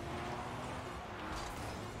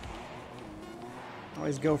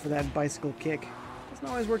 Always go for that bicycle kick. Doesn't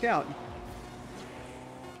always work out.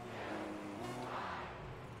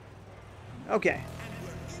 Okay.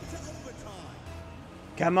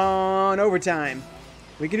 Come on, overtime.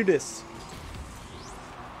 We can do this.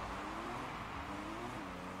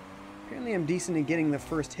 Apparently I'm decent at getting the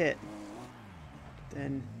first hit.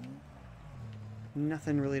 Then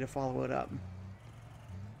nothing really to follow it up.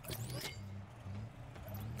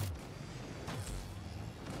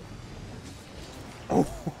 Oh,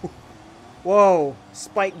 whoa,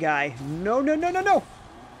 spike guy. No, no, no, no, no.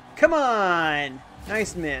 Come on.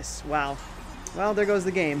 Nice miss. Wow. Well, there goes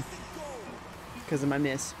the game. Because of my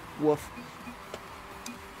miss. Woof.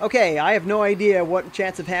 Okay, I have no idea what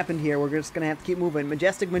chats have happened here. We're just going to have to keep moving.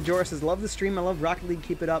 Majestic Majora says, love the stream. I love Rocket League.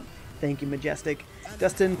 Keep it up. Thank you, Majestic.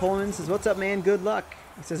 Dustin Pullman says, what's up, man? Good luck.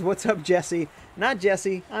 He says, what's up, Jesse? Not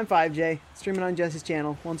Jesse. I'm FiveJay. Streaming on Jesse's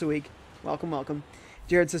channel once a week. Welcome, welcome.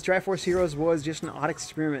 Jared says, Triforce Heroes was just an odd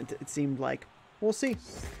experiment, it seemed like. We'll see.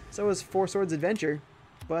 So was Four Swords Adventure.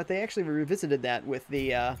 But they actually revisited that with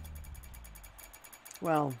the,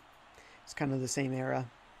 well, it's kind of the same era.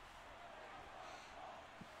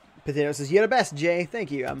 Potato says, you're the best, Jay.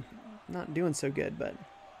 Thank you. I'm not doing so good, but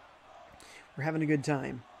we're having a good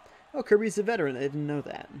time. Oh, Kirby's a veteran. I didn't know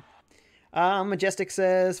that. Majestic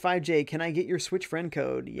says, FiveJay, can I get your Switch friend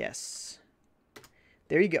code? Yes.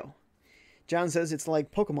 There you go. John says, it's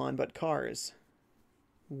like Pokemon, but cars.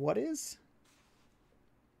 What is?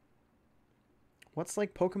 What's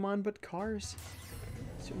like Pokemon, but cars?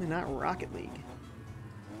 Certainly not Rocket League.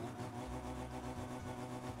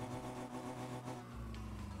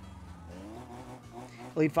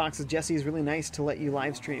 Elite Fox says, Jesse is really nice to let you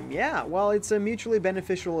live stream. Yeah, well, it's a mutually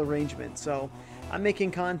beneficial arrangement. So I'm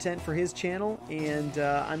making content for his channel, and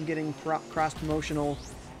I'm getting cross-promotional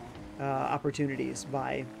opportunities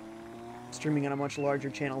by streaming on a much larger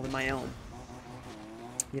channel than my own.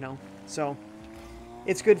 You know, so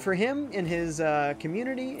it's good for him and his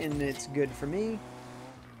community, and it's good for me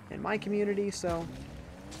and my community, so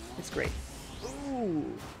it's great. Ooh.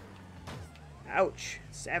 Ouch.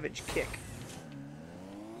 Savage kick.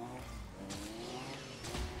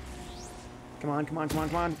 Come on, come on, come on,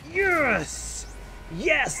 come on. Yes!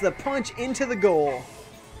 Yes! The punch into the goal.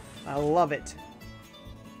 I love it.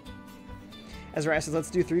 Ezra says, let's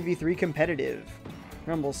do 3v3 competitive.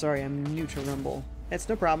 Rumble, sorry, I'm new to Rumble. That's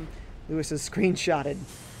no problem. Lewis is screenshotted.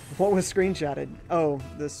 What was screenshotted? Oh,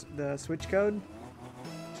 the Switch code?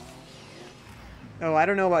 Oh, I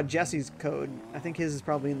don't know about Jesse's code. I think his is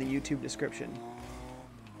probably in the YouTube description.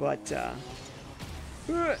 But,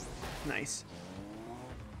 nice.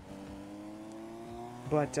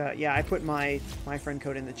 But, yeah, I put my friend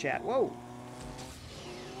code in the chat. Whoa!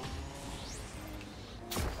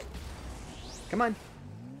 Come on.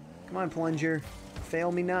 Come on, Plunger.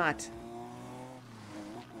 Fail me not.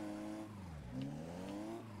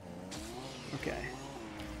 Okay.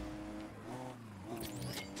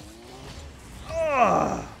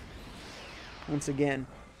 Oh! Once again.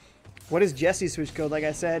 What is Jesse's Switch code? Like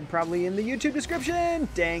I said, probably in the YouTube description.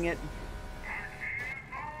 Dang it.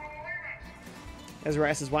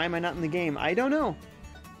 Ezra says, why am I not in the game? I don't know.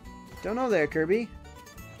 Don't know there, Kirby.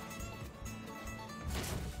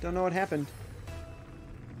 Don't know what happened.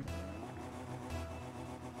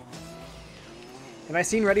 Have I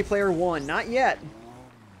seen Ready Player One? Not yet.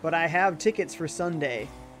 But I have tickets for Sunday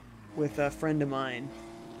with a friend of mine.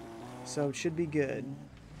 So it should be good.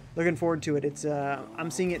 Looking forward to it. It's I'm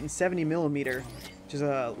seeing it in 70mm, which is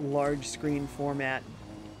a large screen format.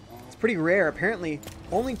 It's pretty rare. Apparently,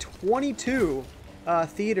 only 22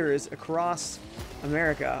 theaters across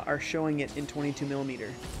America are showing it in 22mm.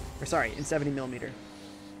 Or sorry, in 70mm.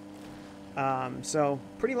 So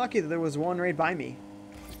pretty lucky that there was one right by me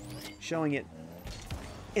showing it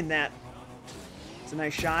in that. It's a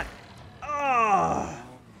nice shot. Oh!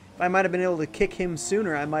 If I might have been able to kick him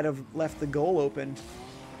sooner, I might have left the goal open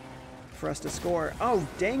for us to score. Oh,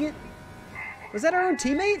 dang it. Was that our own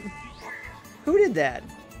teammate? Who did that?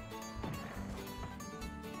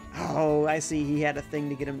 Oh, I see. He had a thing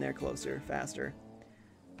to get him there closer, faster.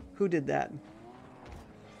 Who did that?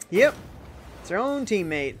 Yep. It's our own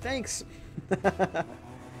teammate. Thanks.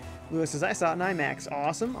 Lewis says, I saw it in IMAX.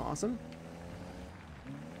 Awesome, awesome.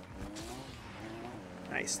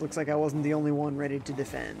 Nice. Looks like I wasn't the only one ready to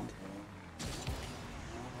defend.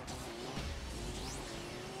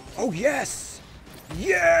 Oh, yes!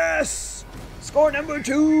 Yes! Score number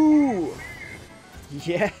 2!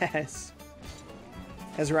 Yes!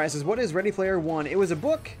 Ezra says, what is Ready Player One? It was a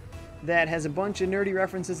book that has a bunch of nerdy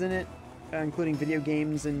references in it, including video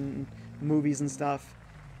games and movies and stuff.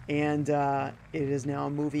 And it is now a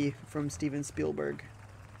movie from Steven Spielberg.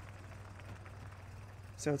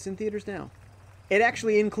 So it's in theaters now. It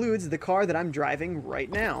actually includes the car that I'm driving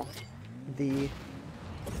right now. The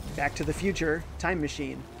Back to the Future time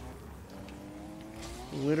machine.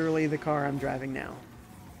 Literally the car I'm driving now.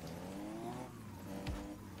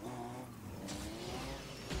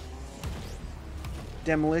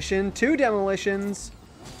 Demolition. 2 demolitions.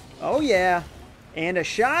 Oh yeah. And a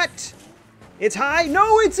shot. It's high.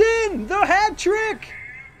 No, it's in! The hat trick!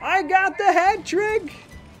 I got the hat trick!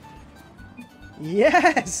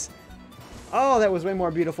 Yes! Oh, that was way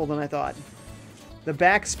more beautiful than I thought. The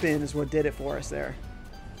backspin is what did it for us there.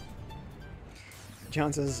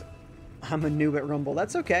 John says, I'm a noob at Rumble.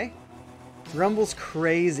 That's okay. Rumble's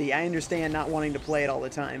crazy. I understand not wanting to play it all the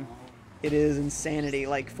time. It is insanity,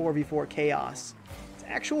 like 4v4 chaos. It's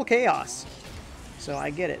actual chaos. So I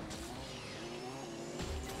get it.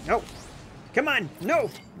 No. Come on. No.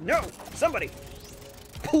 No. Somebody.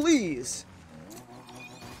 Please.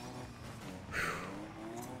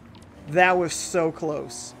 That was so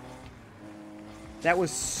close. That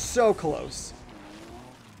was so close.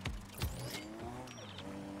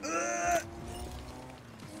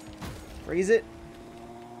 Freeze it.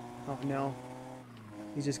 Oh no.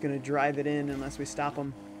 He's just going to drive it in unless we stop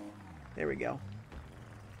him. There we go.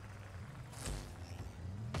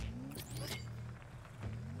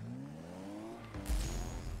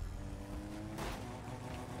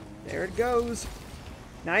 There it goes.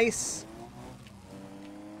 Nice.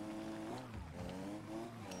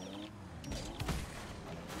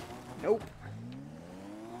 Nope.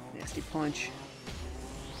 Nasty punch.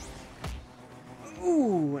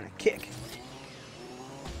 Ooh, and a kick.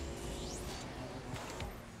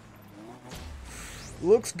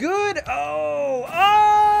 Looks good. Oh,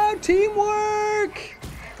 oh, Teamwork!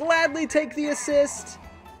 Gladly take the assist.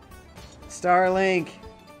 Starlink.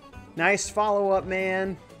 Nice follow-up,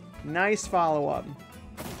 man. Nice follow-up.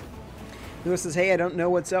 Lewis says, hey, I don't know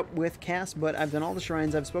what's up with Cass, but I've done all the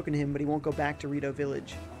shrines. I've spoken to him, but he won't go back to Rito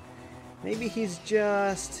Village. Maybe he's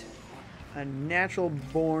just a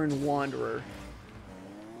natural-born wanderer.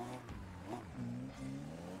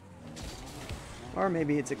 Or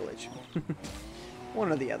maybe it's a glitch.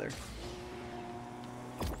 One or the other.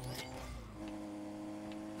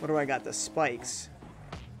 What do I got? The spikes.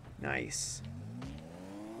 Nice.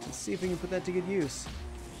 Let's see if we can put that to good use.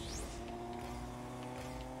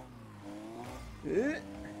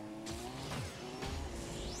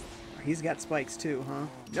 He's got spikes too, huh?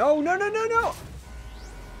 No, no, no, no, no!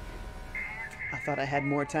 I thought I had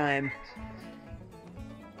more time.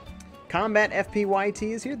 Combat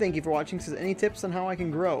FPYT is here. Thank you for watching. Says, any tips on how I can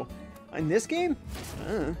grow? In this game?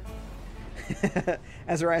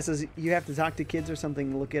 Azariah says, you have to talk to kids or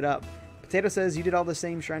something. Look it up. Potato says, you did all the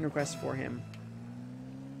same shrine requests for him.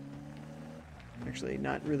 Actually,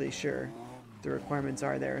 not really sure the requirements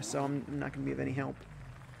are there, so I'm not going to be of any help.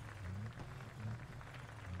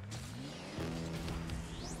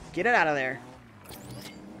 Get it out of there.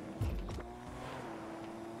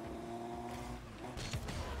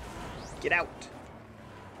 Get out.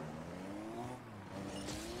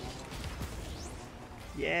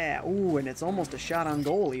 Yeah. Ooh, and it's almost a shot on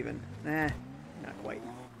goal even. Nah, not quite.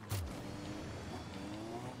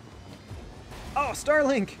 Oh,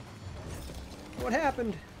 Starlink! What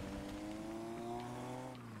happened?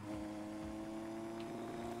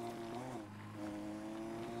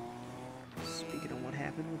 Speaking of what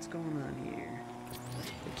happened, what's going on here?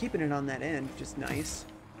 They're keeping it on that end, which is nice.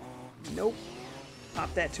 Nope.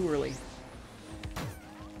 Popped that too early.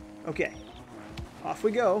 Okay. Off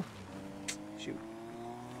we go. Shoot.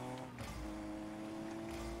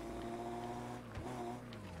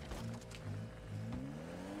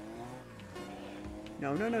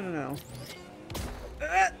 No, no, no, no, no.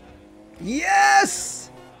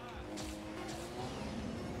 Yes!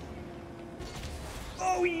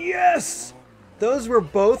 Oh, yes! Those were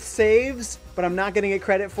both saves, but I'm not going to get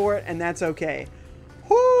credit for it, and that's okay.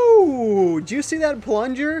 Whoo! Did you see that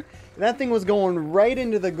plunger? That thing was going right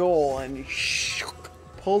into the goal and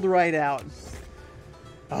pulled right out.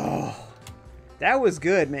 Oh, that was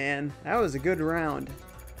good, man. That was a good round.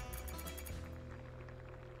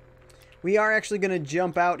 We are actually going to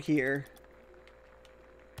jump out here.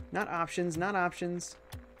 Not options, not options.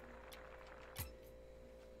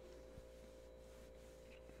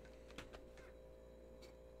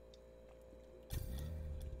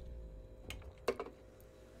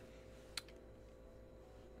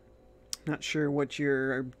 Not sure what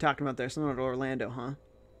you're talking about there. Something about Orlando, huh?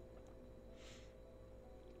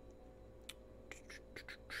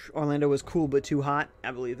 Orlando was cool but too hot.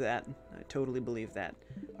 I believe that. I totally believe that.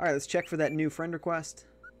 Alright, let's check for that new friend request.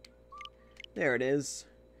 There it is.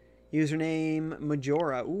 Username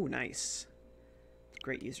Majora. Ooh, nice.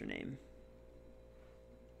 Great username.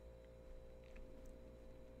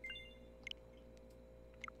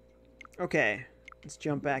 Okay, let's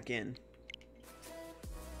jump back in.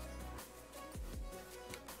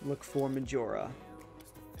 Look for Majora.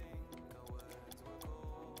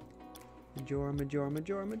 Majora, Majora,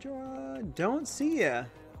 Majora, Majora. Don't see ya.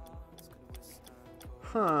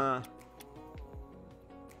 Huh.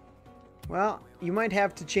 Well, you might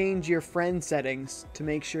have to change your friend settings to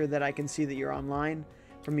make sure that I can see that you're online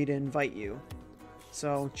for me to invite you.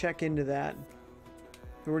 So check into that.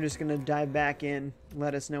 We're just going to dive back in.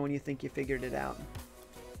 Let us know when you think you figured it out.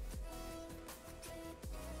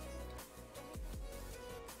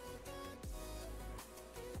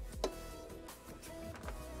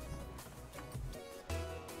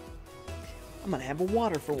 I'm going to have a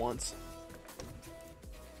water for once.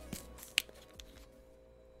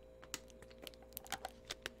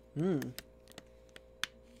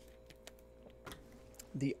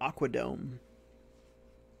 The Aquadome.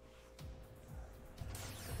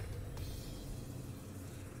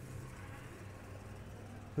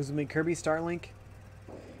 Who's gonna be Kirby Starlink?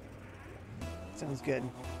 Sounds good.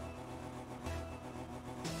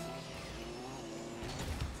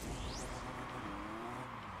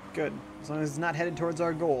 Good. As long as it's not headed towards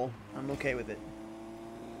our goal, I'm okay with it.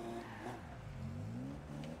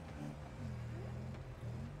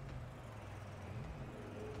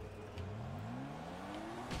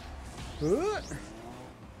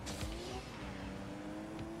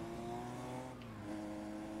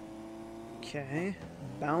 Okay.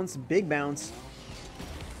 Bounce. Big bounce.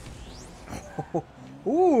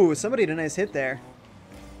 Ooh, somebody had a nice hit there.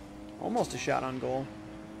 Almost a shot on goal.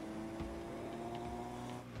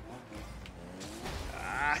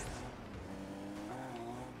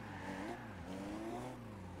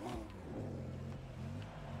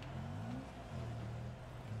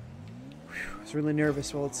 I was really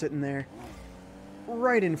nervous while it's sitting there.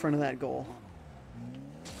 Right in front of that goal.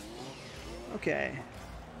 Okay.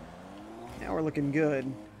 Now we're looking good.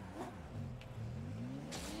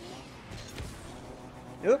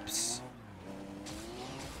 Oops.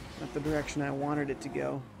 Not the direction I wanted it to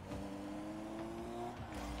go.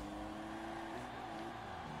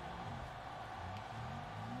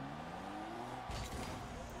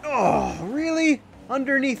 Oh, really?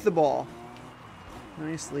 Underneath the ball.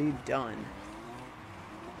 Nicely done.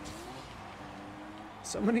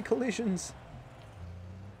 So many collisions.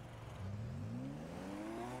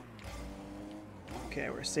 Okay,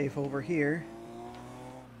 we're safe over here.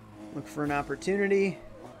 Look for an opportunity.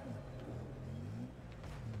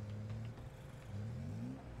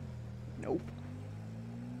 Nope.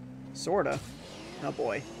 Sorta. Oh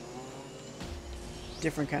boy.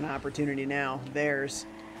 Different kind of opportunity now. Theirs.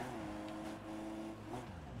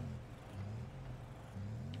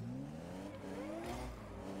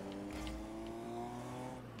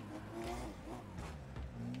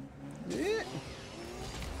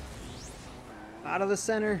 Out of the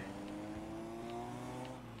center.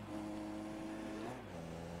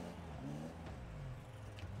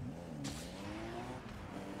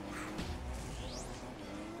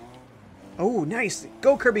 Oh, nice.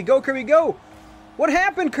 Go, Kirby. Go, Kirby, go. What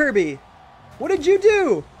happened, Kirby? What did you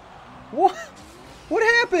do? What? What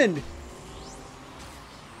happened?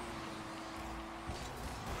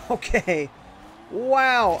 Okay.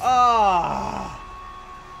 Wow. Ah.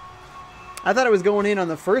 I thought it was going in on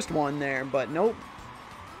the first one there, but nope.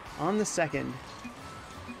 On the second.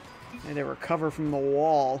 I had to recover from the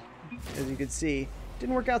wall, as you could see.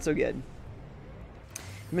 Didn't work out so good.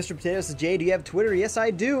 Mr. Potato says, Jay, do you have Twitter? Yes, I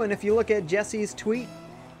do. And if you look at Jesse's tweet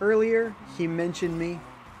earlier, he mentioned me.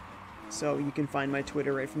 So you can find my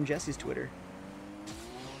Twitter right from Jesse's Twitter.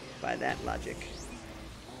 By that logic.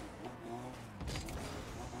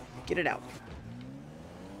 Get it out.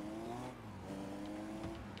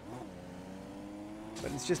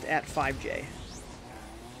 But it's just at FiveJay.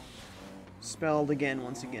 Spelled again,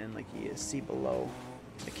 once again, like you see below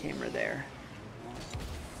the camera there.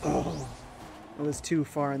 Oh, it was too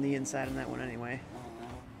far on the inside on that one anyway.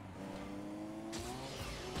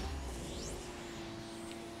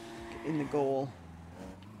 Get in the goal.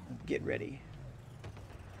 Get ready.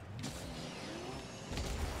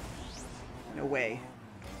 No way.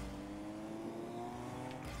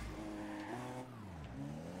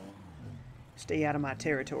 Stay out of my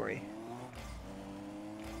territory.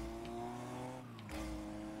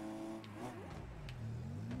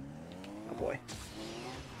 Oh boy.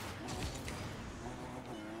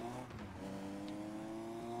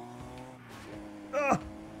 Ugh.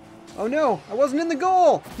 Oh no, I wasn't in the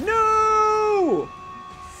goal! No!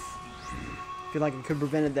 I feel like I could have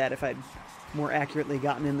prevented that if I'd more accurately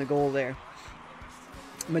gotten in the goal there.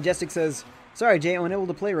 Majestic says, sorry Jay, I'm unable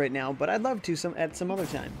to play right now, but I'd love to at some other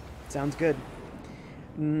time. Sounds good.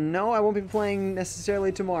 No, I won't be playing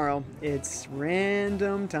necessarily tomorrow. It's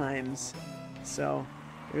random times. So,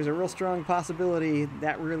 there's a real strong possibility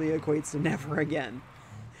that really equates to never again.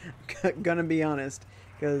 Gonna be honest.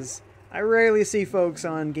 Because I rarely see folks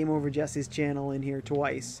on GameOver Jesse's channel in here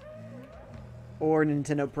twice. Or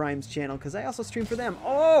Nintendo Prime's channel, because I also stream for them.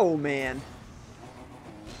 Oh, man.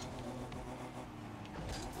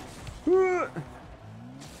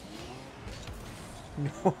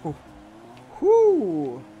 No.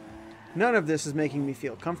 Whoo! None of this is making me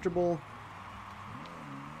feel comfortable.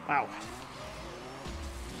 Wow.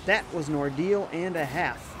 That was an ordeal and a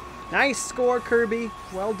half. Nice score, Kirby.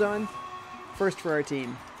 Well done. First for our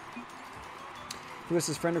team.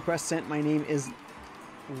 Lewis's friend request sent. My name is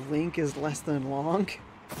Link is less than long.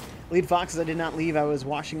 Lead Fox says I did not leave. I was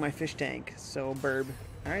washing my fish tank. So, burb.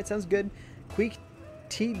 Alright, sounds good. Queek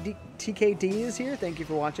TKD is here. Thank you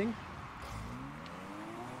for watching.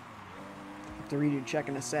 To read your check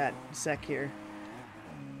in a sec here.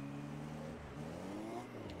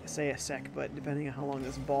 I say a sec, but depending on how long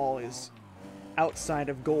this ball is outside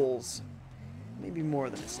of goals, maybe more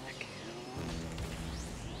than a sec.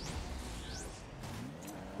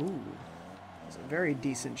 Ooh, it's a very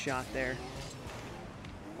decent shot there.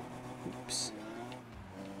 Oops.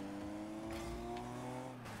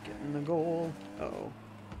 Getting the goal. Uh-oh.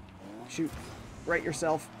 Shoot. Right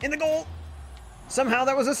yourself. In the goal! Somehow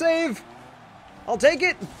that was a save! I'll take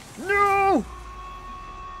it! No!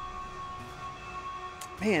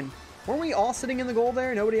 Man, weren't we all sitting in the goal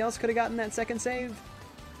there? Nobody else could have gotten that second save?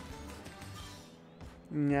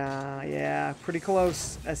 Nah, yeah, pretty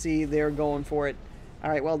close. I see they're going for it.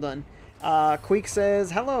 Alright, well done. Queek says,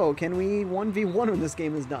 hello, can we 1v1 when this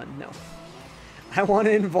game is done? No. I want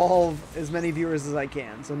to involve as many viewers as I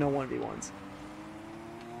can, so no 1v1s.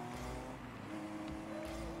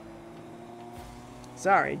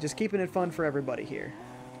 Sorry, just keeping it fun for everybody here.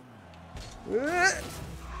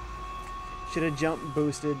 Should have jump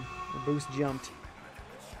boosted. Or boost jumped.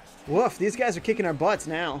 Woof, these guys are kicking our butts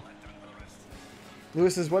now.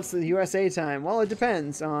 Lewis says, what's the USA time? Well, it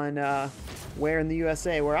depends on where in the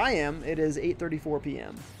USA. Where I am, it is 8:34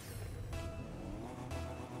 p.m.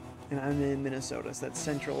 And I'm in Minnesota, so that's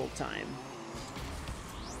Central Time.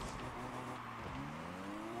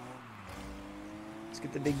 Let's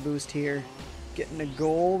get the big boost here. Getting a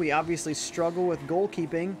goal. We obviously struggle with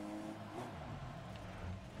goalkeeping.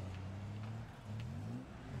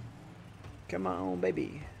 Come on,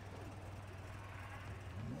 baby.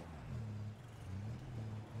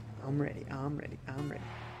 I'm ready. I'm ready. I'm ready.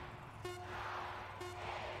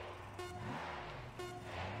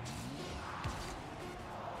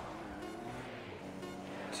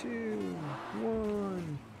 Two,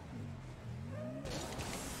 one.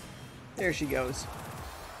 There she goes.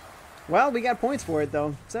 Well, we got points for it,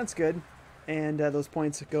 though, so that's good. And those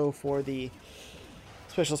points go for the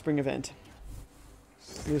special spring event.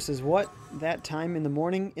 This is what? That time in the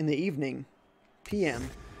morning, in the evening. PM.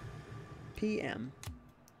 PM.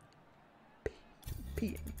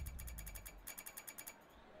 PM.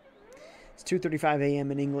 It's 2:35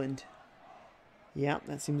 a.m. in England. Yeah,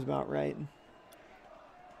 that seems about right.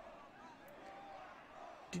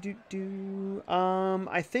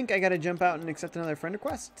 I think I gotta jump out and accept another friend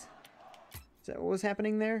request. Is that what was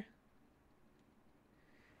happening there?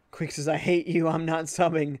 Quick says, I hate you, I'm not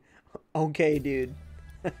subbing. Okay, dude.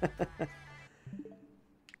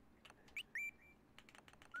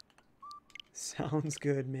 Sounds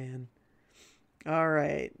good, man.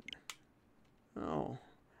 Alright. Oh,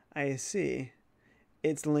 I see.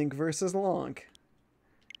 It's Link versus Lonk.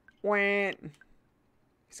 Wah.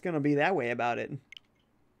 He's gonna be that way about it.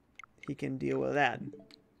 He can deal with that.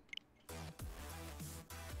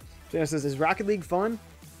 Jenna says, is Rocket League fun?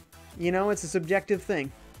 You know, it's a subjective thing.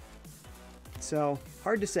 So,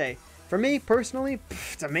 hard to say. For me, personally,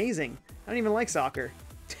 it's amazing. I don't even like soccer.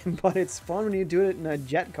 But it's fun when you do it in a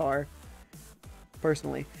jet car.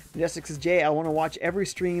 Personally. Majestic says, Jay, I want to watch every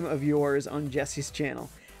stream of yours on Jesse's channel.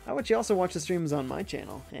 How about you also watch the streams on my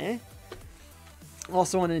channel? Eh?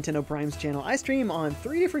 Also on Nintendo Prime's channel. I stream on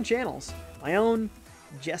 3 different channels. My own,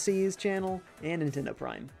 Jesse's channel, and Nintendo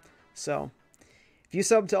Prime. So, if you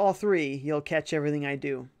sub to all 3, you'll catch everything I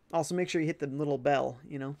do. Also, make sure you hit the little bell,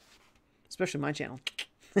 you know? Especially my channel.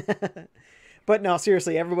 But no,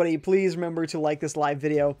 seriously, everybody, please remember to like this live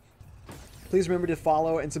video. Please remember to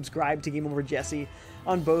follow and subscribe to GameOver Jesse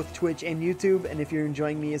on both Twitch and YouTube. And if you're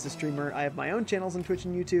enjoying me as a streamer, I have my own channels on Twitch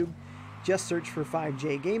and YouTube. Just search for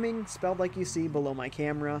FiveJay Gaming, spelled like you see below my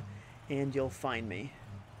camera, and you'll find me.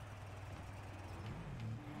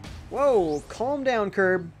 Whoa, calm down,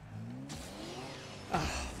 Curb.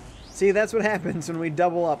 Oh, see, that's what happens when we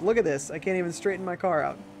double up. Look at this. I can't even straighten my car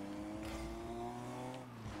out.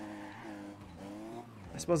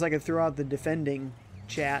 I suppose I could throw out the defending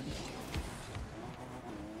chat.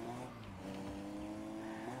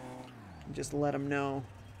 Just let them know.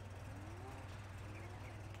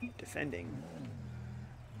 Defending.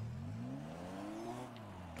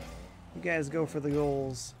 You guys go for the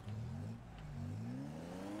goals.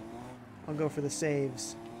 I'll go for the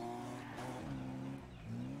saves.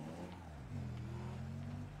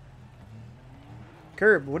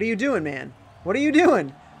 Curb, what are you doing, man? What are you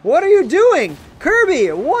doing? What are you doing? Kirby,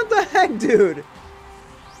 what the heck, dude?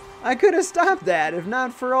 I could have stopped that if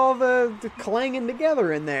not for all the clanging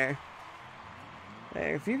together in there.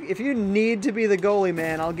 Hey, if you need to be the goalie,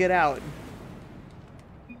 man, I'll get out.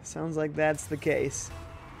 Sounds like that's the case.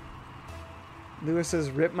 Lewis says,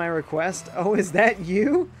 rip my request. Oh, is that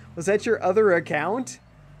you? Was that your other account?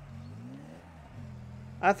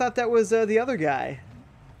 I thought that was the other guy.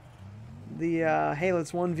 The, hey,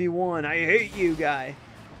 let's 1v1. I hate you guy.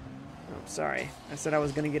 Oh, sorry. I said I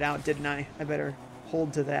was going to get out, didn't I? I better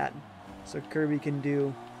hold to that so Kirby can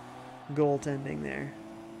do goaltending there.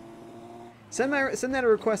 Send that a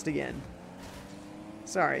request again.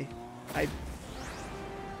 Sorry. I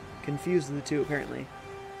confused the two, apparently.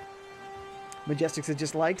 Majestic says,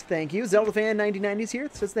 just liked. Thank you. Zelda fan 1990s here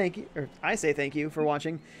says thank you. Or I say thank you for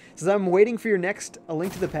watching. Says, I'm waiting for your next A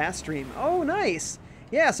Link to the Past stream. Oh, nice.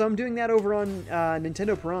 Yeah, so I'm doing that over on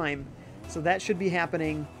Nintendo Prime. So that should be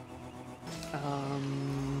happening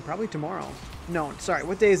probably tomorrow. No, sorry.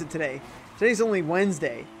 What day is it today? Today's only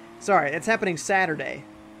Wednesday. Sorry, it's happening Saturday.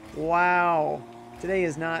 Wow. Today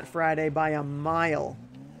is not Friday by a mile.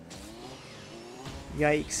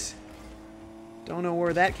 Yikes. Don't know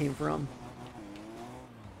where that came from.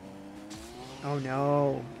 Oh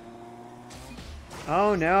no.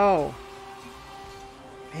 Oh no.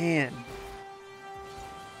 Man.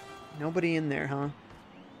 Nobody in there, huh?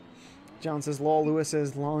 John says, lol, Lewis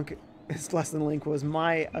says, Lonk is less than Link was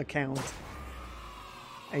my account.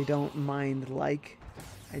 I don't mind like.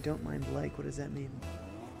 I don't mind like. What does that mean?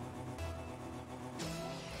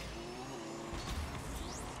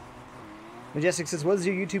 Majestic says, what is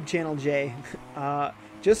your YouTube channel, Jay?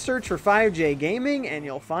 Just search for FiveJay Gaming and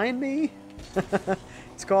you'll find me.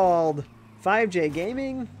 It's called FiveJay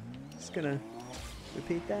Gaming. Just gonna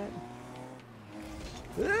repeat that.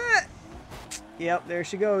 Ah! Yep, there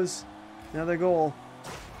she goes. Another goal.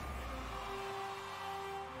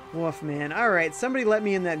 Woof, man. Alright, somebody let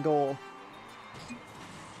me in that goal.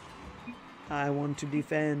 I want to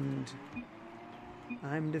defend.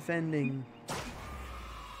 I'm defending.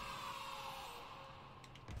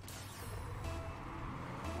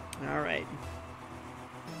 Alright.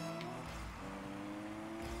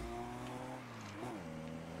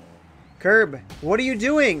 Curb, what are you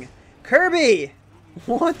doing? Kirby!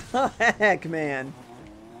 What the heck, man?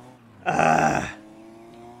 I'll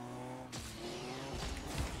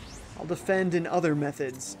defend in other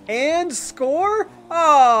methods. And score?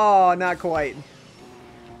 Oh, not quite.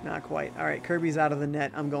 Not quite. Alright, Kirby's out of the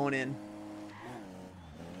net. I'm going in.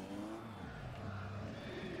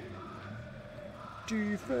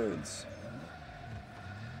 Defense.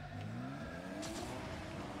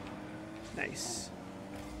 Nice.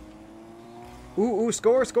 Ooh, ooh,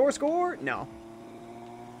 score, score, score! No.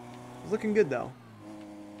 Looking good, though.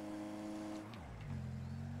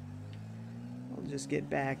 I'll just get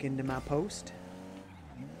back into my post.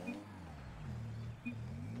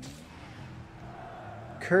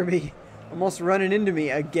 Kirby almost running into me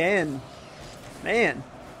again. Man.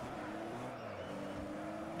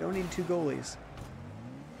 Don't need two goalies.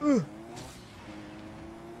 Ugh.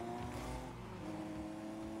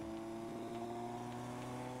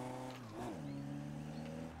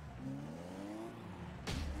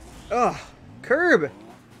 Ugh. Curb!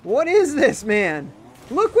 What is this, man?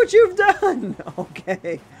 Look what you've done!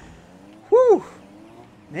 Okay. Whew.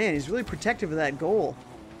 Man, he's really protective of that goal.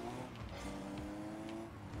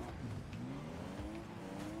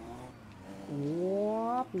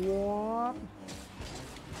 Whop, whop.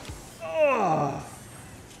 Oh!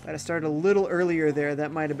 If I'd have started a little earlier there,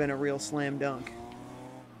 that might have been a real slam dunk.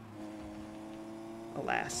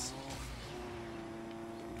 Alas.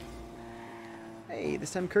 Hey,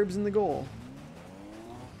 this time Curb's in the goal.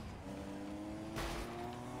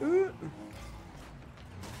 Ooh.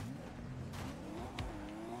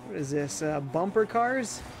 What is this? Bumper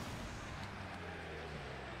cars?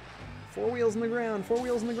 Four wheels in the ground. Four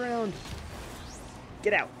wheels in the ground.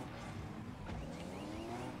 Get out.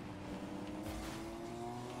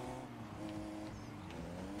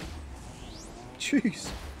 Jeez.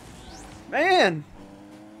 Man!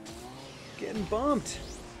 Getting bumped.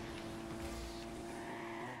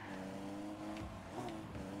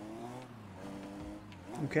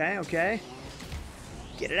 Okay, okay.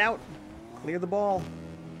 Get it out. Clear the ball.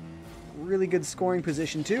 Really good scoring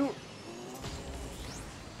position, too.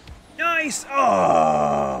 Nice!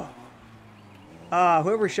 Oh!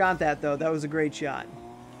 Whoever shot that, though, that was a great shot.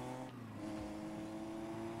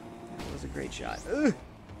 That was a great shot. Ugh.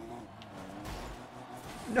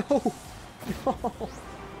 No! No!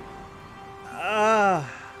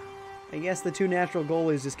 I guess the two natural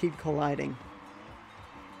goalies just keep colliding.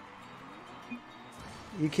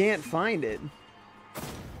 You can't find it.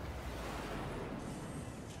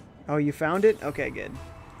 Oh, you found it? Okay, good.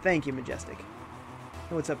 Thank you, Majestic.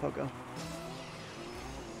 Oh, what's up, Poco?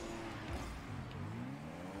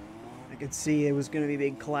 I could see it was going to be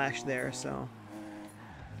a big clash there, so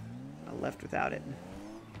I left without it.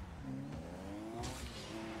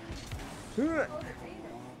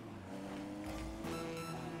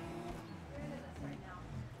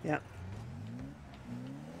 Yeah.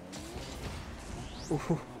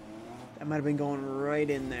 Ooh, that might have been going right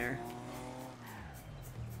in there.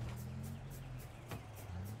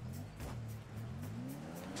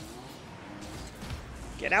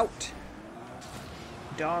 Get out.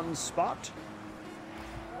 Dawn spot.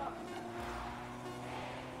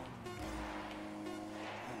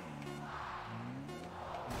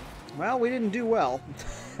 Well, we didn't do well.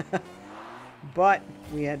 But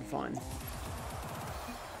we had fun.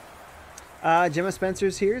 Gemma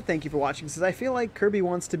Spencer's here. Thank you for watching. Says, I feel like Kirby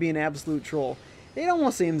wants to be an absolute troll. It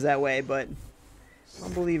almost seems that way, but I'll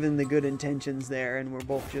believe in the good intentions there, and we're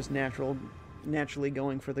both just naturally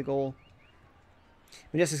going for the goal.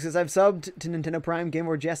 Majestic says, I've subbed to Nintendo Prime,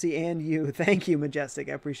 GameOver, Jesse, and you. Thank you, Majestic.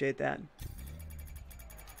 I appreciate that.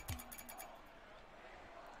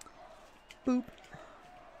 Boop.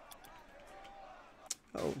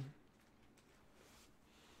 Oh.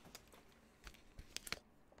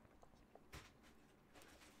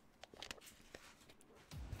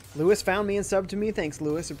 Lewis found me and subbed to me. Thanks,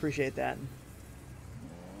 Lewis. Appreciate that.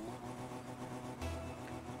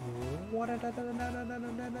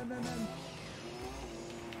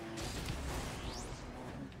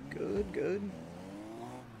 Good, good.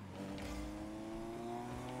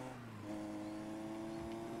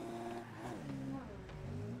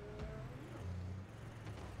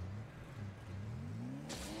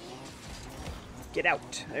 Get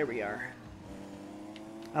out. There we are.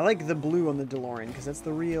 I like the blue on the DeLorean because that's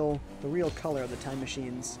the real color of the time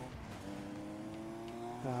machines.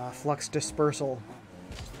 Flux dispersal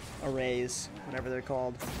arrays, whatever they're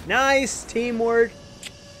called. Nice teamwork.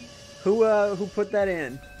 Who put that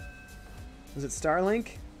in? Was it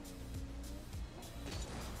Starlink?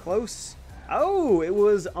 Close. Oh, it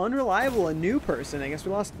was Unreliable, a new person. I guess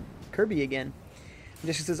we lost Kirby again.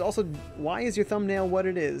 Jesse says, also, why is your thumbnail what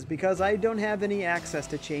it is? Because I don't have any access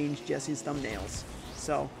to change Jesse's thumbnails.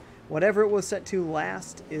 So, whatever it was set to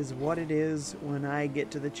last is what it is when I get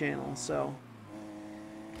to the channel. So,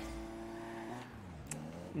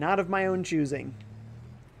 not of my own choosing.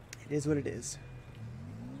 It is what it is.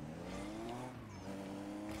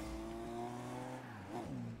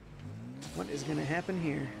 What is going to happen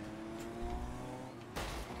here?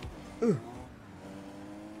 Ooh.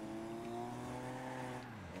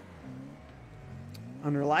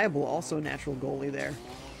 Unreliable, also a natural goalie there.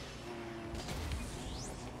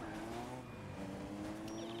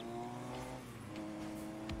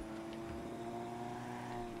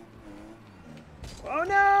 Oh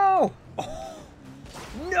no! Oh,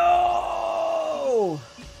 no!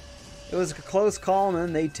 It was a close call and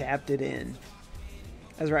then they tapped it in.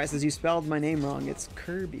 Ezra says, you spelled my name wrong. It's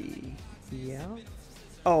Kirby. Yeah?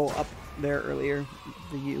 Oh, up there earlier.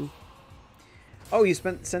 The U. Oh, you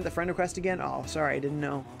sent the friend request again? Oh, sorry, I didn't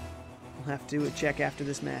know. I'll have to check after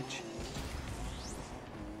this match.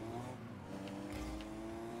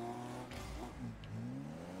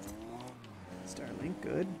 Starlink,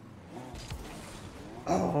 good.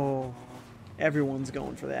 Oh, everyone's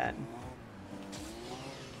going for that.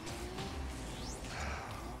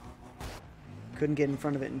 Couldn't get in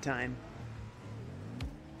front of it in time.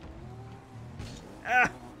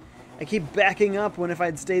 Ah! I keep backing up when if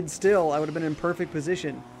I'd stayed still, I would have been in perfect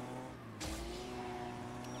position.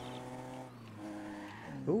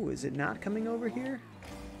 Ooh, is it not coming over here?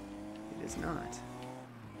 It is not.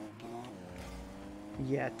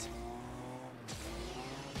 Yet.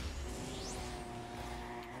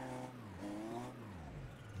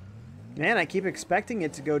 Man, I keep expecting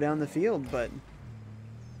it to go down the field, but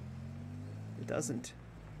it doesn't.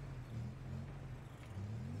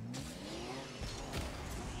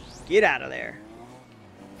 Get out of there.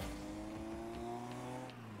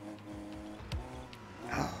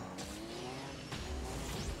 Oh.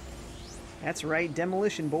 That's right,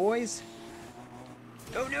 demolition, boys.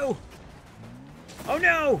 Oh no! Oh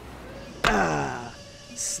no! Ah,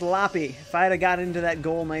 sloppy. If I'd have got into that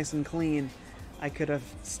goal nice and clean, I could have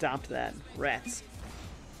stopped that. Rats.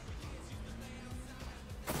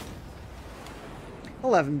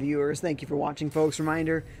 11 viewers. Thank you for watching, folks.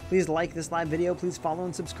 Reminder, please like this live video. Please follow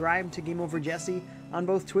and subscribe to GameOver Jesse on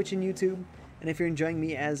both Twitch and YouTube. And if you're enjoying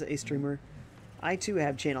me as a streamer, I too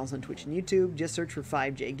have channels on Twitch and YouTube. Just search for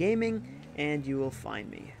FiveJay Gaming and you will find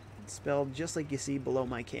me. It's spelled just like you see below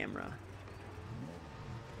my camera.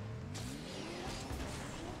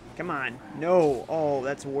 Come on. No. Oh,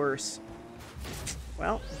 that's worse.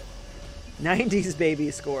 Well, 90s baby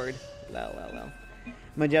scored. Well.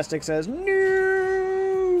 Majestic says,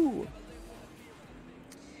 no!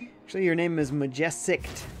 Actually, your name is Majestic.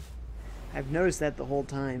 I've noticed that the whole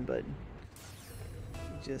time, but it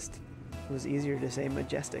just was easier to say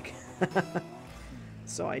Majestic.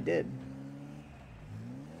 So I did.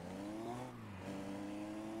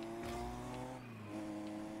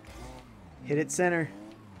 Hit it center.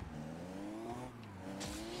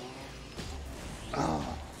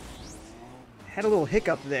 Oh. Had a little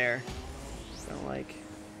hiccup there. Felt like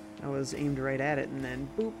I was aimed right at it and then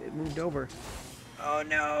boop, it moved over. Oh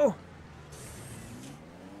no!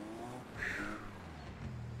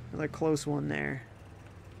 Another close one there.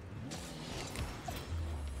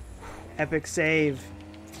 Epic save.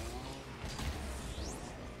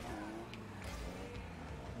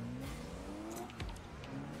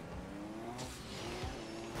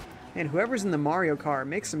 And whoever's in the Mario car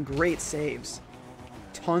makes some great saves.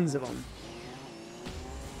 Tons of them.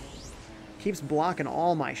 Keeps blocking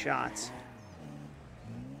all my shots.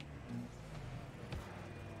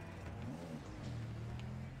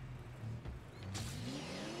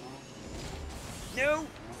 No!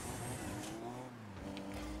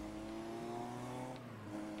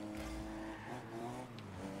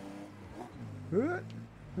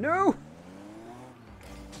 No!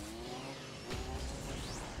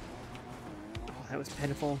 Oh, that was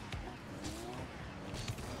pitiful.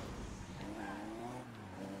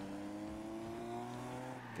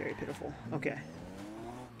 Very pitiful. Okay.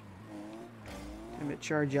 I'm gonna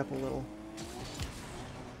charge up a little.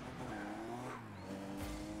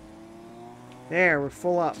 There, we're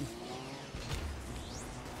full up.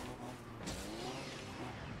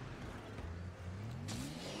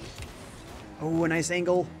 Oh, a nice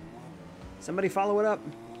angle. Somebody follow it up.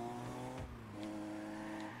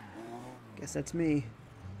 Guess that's me.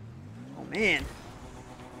 Oh, man.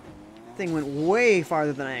 That thing went way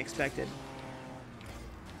farther than I expected.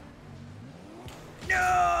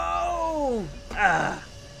 No! Ah!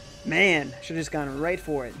 Man, should have just gone right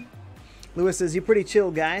for it. Lewis says, you pretty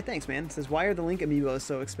chill guy. Thanks, man. Says, why are the Link amiibos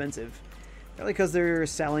so expensive? Probably because they're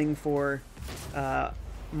selling for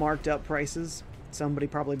marked up prices. Somebody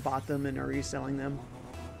probably bought them and are reselling them.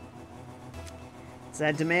 It's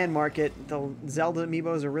that demand market. The Zelda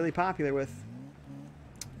amiibos are really popular with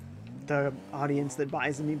the audience that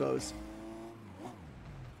buys amiibos.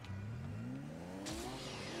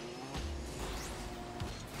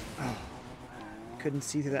 Oh, couldn't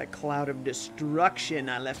see through that cloud of destruction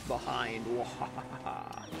I left behind.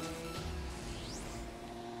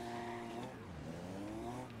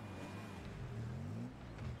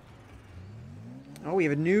 Oh, we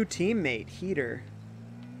have a new teammate, Heater.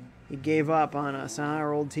 He gave up on us, huh,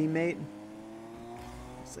 our old teammate?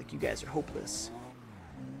 It's like you guys are hopeless.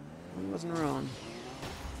 He wasn't wrong.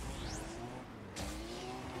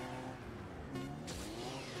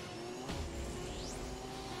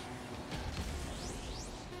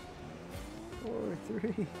 Four,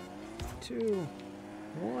 three, two,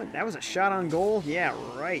 one. That was a shot on goal? Yeah,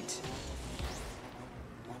 right.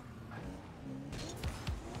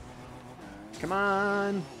 Come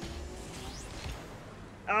on.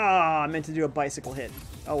 Ah, I meant to do a bicycle hit.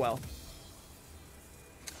 Oh well.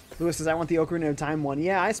 Lewis says, I want the Ocarina of Time one.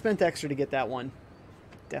 Yeah, I spent extra to get that one.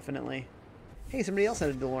 Definitely. Hey, somebody else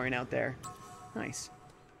had a DeLorean out there. Nice.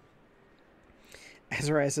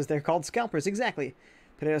 Azariah says, they're called scalpers. Exactly.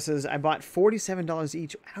 Potato says, I bought $47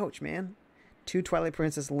 each. Ouch, man. 2 Twilight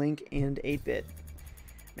Princess Link and 8-bit.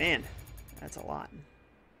 Man, that's a lot.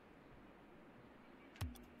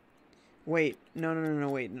 Wait. No,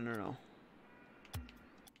 wait. No.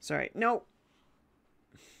 Sorry. No.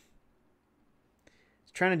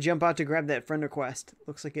 Trying to jump out to grab that friend request.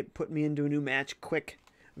 Looks like it put me into a new match quick.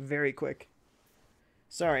 Very quick.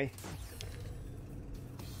 Sorry.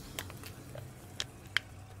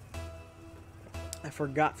 I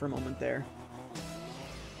forgot for a moment there.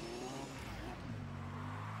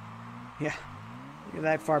 Yeah. You're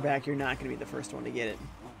that far back, you're not going to be the first one to get it.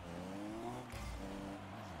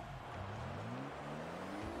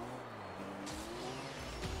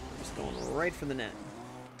 Just going right for the net.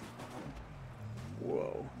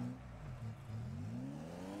 Whoa.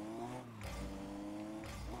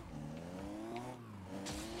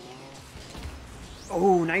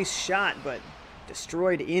 Oh, nice shot, but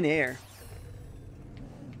destroyed in air.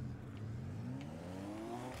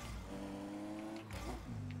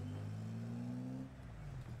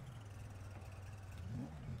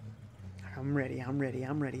 I'm ready. I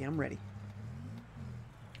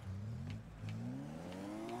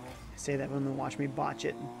say that when they watch me botch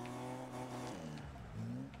it.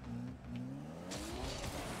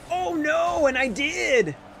 Oh no, and I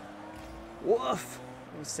did! Woof.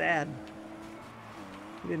 It was sad.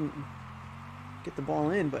 I didn't get the ball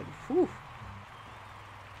in, but whew.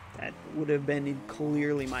 That would have been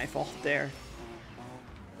clearly my fault there.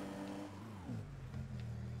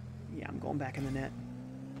 Yeah, I'm going back in the net.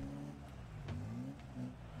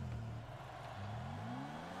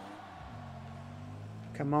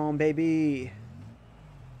 Come on, baby.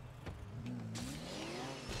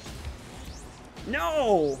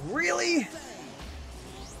 No! Really?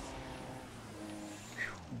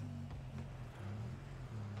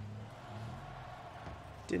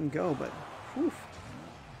 Didn't go, but whew.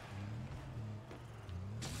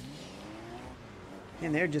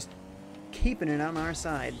 And they're just keeping it on our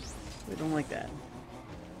side. We don't like that.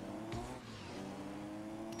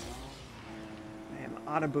 I am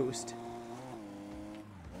out of boost.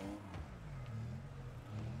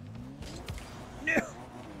 No!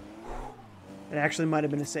 It actually might have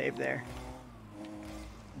been a save there.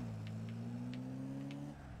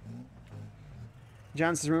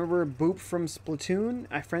 John says, remember Boop from Splatoon?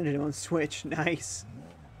 I friended him on Switch. Nice.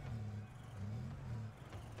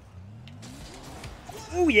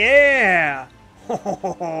 Oh, yeah!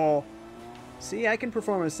 See, I can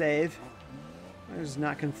perform a save. There's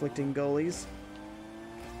not conflicting goalies.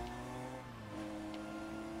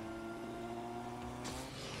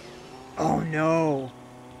 Oh no!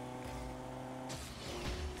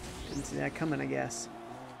 Didn't see that coming, I guess.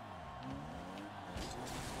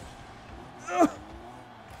 Ugh.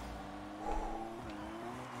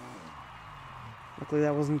 Luckily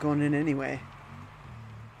that wasn't going in anyway.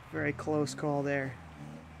 Very close call there.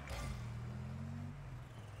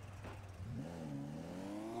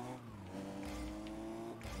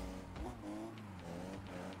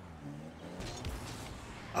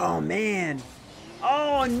 Oh man!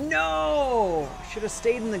 Oh no! Should have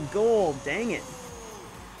stayed in the goal. Dang it.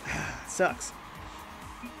 Sucks.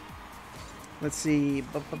 Let's see.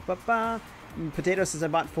 Potato says I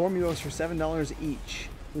bought 4 Amiibos for $7 each.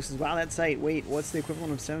 Who says, wow, that's tight. Wait, what's the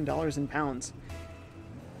equivalent of $7 in pounds?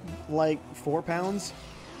 Like 4 pounds?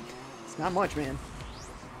 It's not much, man.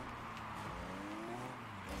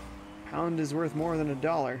 Pound is worth more than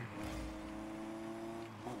 $1.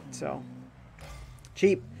 So,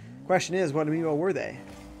 cheap. Question is, what Amiibo were they?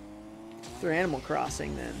 If they're Animal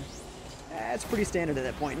Crossing, then that's pretty standard at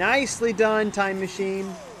that point. Nicely done, Time Machine.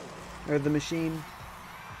 Or the Machine.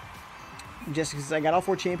 Jessica says, I got all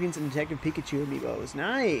 4 champions and Detective Pikachu Amiibos.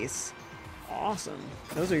 Nice. Awesome.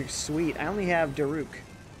 Those are sweet. I only have Daruk.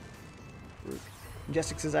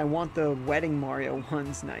 Jessica says, I want the Wedding Mario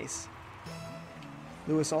ones. Nice.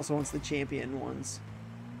 Lewis also wants the champion ones.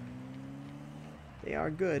 They are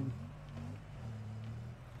good.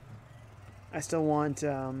 I still want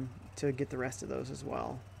to get the rest of those as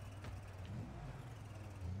well.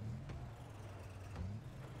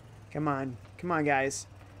 Come on. Come on, guys.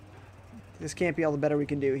 This can't be all the better we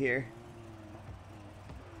can do here.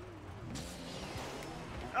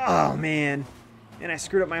 Oh, man. And I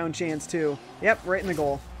screwed up my own chance, too. Yep, right in the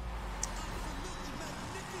goal.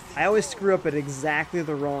 I always screw up at exactly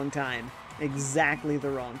the wrong time. Exactly the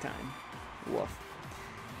wrong time. Woof.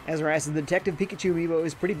 Ezra says, the Detective Pikachu Amiibo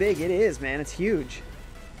is pretty big. It is, man. It's huge.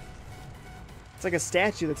 It's like a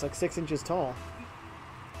statue that's like 6 inches tall.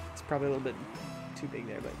 It's probably a little bit too big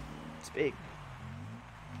there, but it's big.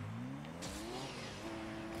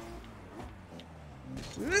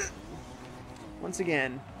 Once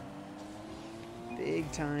again,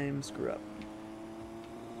 big time screw up.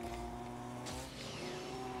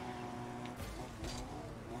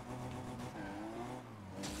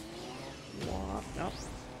 Nope.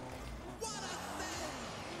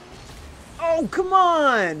 Oh, come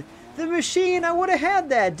on! The machine, I would have had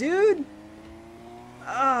that, dude!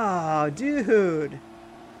 Oh, dude.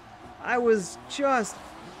 I was just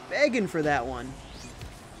begging for that one.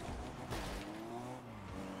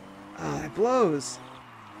 Oh, that blows.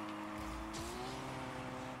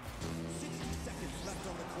 60 seconds left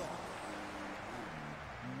on the clock.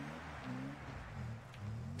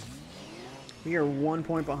 We are 1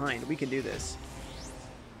 point behind. We can do this.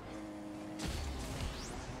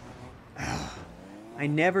 I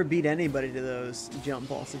never beat anybody to those jump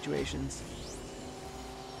ball situations.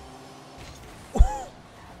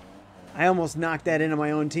 I almost knocked that into my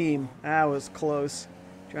own team. That was close.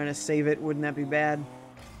 Trying to save it, wouldn't that be bad?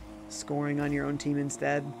 Scoring on your own team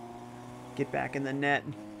instead. Get back in the net.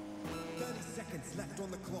 30 seconds left on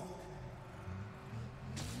the clock.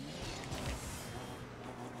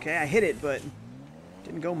 Okay, I hit it, but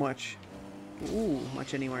didn't go much. Ooh,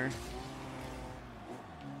 much anywhere.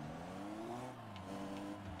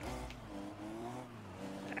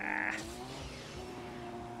 Ah.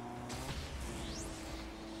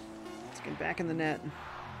 Let's get back in the net.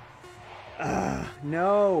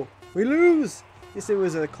 No! We lose! Yes, it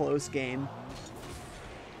was a close game.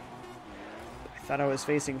 I thought I was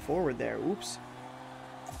facing forward there. Oops.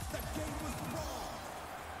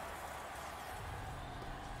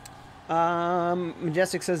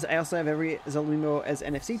 Majestic says, I also have every Zelda Amiibo as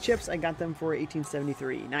NFC chips. I got them for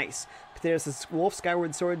 1873. Nice. Potato says, Wolf,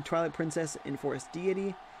 Skyward Sword, Twilight Princess, and Forest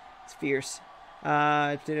Deity. It's fierce.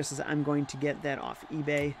 Potato says, I'm going to get that off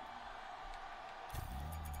eBay.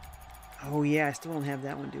 Oh, yeah, I still don't have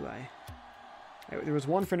that one, do I? There was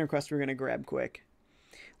one friend request we were going to grab quick.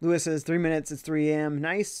 Lewis says, 3 minutes, it's 3 a.m.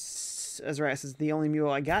 Nice. Ezra says, the only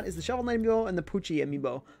Amiibo I got is the Shovel Knight Amiibo and the Poochie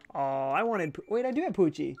Amiibo. Oh, I wanted... Wait, I do have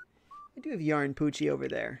Poochie. I do have Yarn Poochie over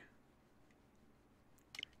there.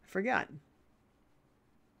 I forgot.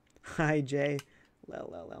 Hi, Jay.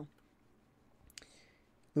 Lel.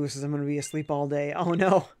 Lewis says, I'm going to be asleep all day. Oh,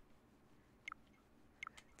 no.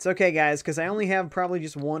 It's okay, guys, because I only have probably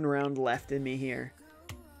just 1 round left in me here.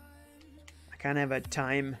 I kind of have a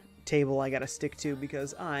time table I got to stick to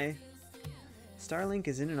because Starlink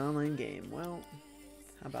is in an online game. Well,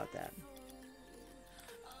 how about that?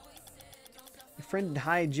 My friend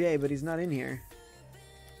Hi Jay, but he's not in here.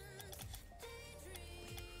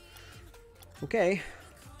 Okay.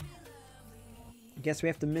 Guess we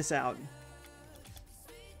have to miss out.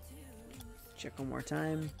 Check one more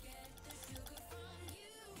time.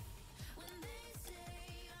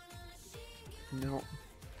 No.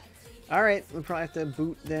 Alright, we'll probably have to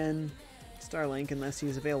boot then Starlink unless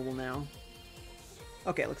he's available now.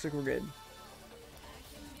 Okay, looks like we're good.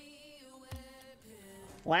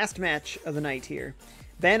 Last match of the night here.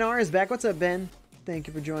 Ben R is back. What's up, Ben? Thank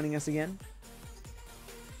you for joining us again.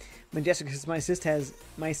 Majestic says my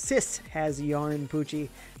sis has yarn Poochie.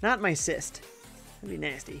 Not my cyst. That'd be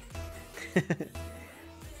nasty.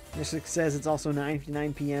 Majestic says it's also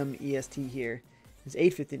 9:59 p.m. EST here. It's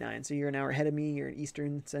 8:59, so you're an hour ahead of me. You're in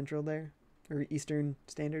Eastern Central there, or Eastern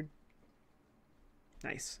Standard.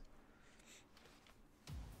 Nice.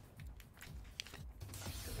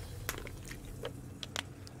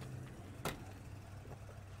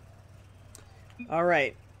 All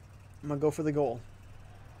right, I'm gonna go for the goal.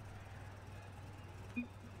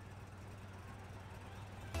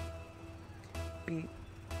 Beep,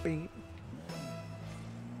 beep.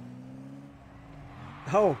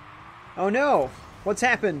 Oh, oh no! What's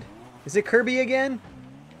happened? Is it Kirby again?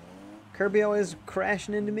 Kirby always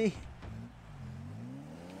crashing into me.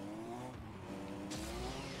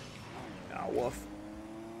 Oh, woof.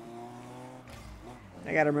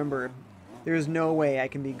 I gotta remember, there's no way I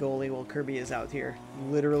can be goalie while Kirby is out here.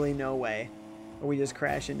 Literally no way. Or we just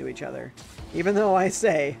crash into each other. Even though I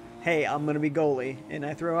say, hey, I'm gonna be goalie, and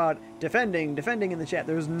I throw out defending in the chat,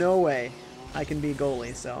 there's no way I can be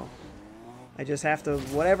goalie, so I just have to,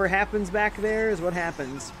 whatever happens back there is what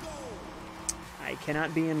happens. I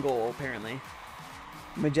cannot be in goal, apparently.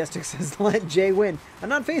 Majestic says, let Jay win. I'm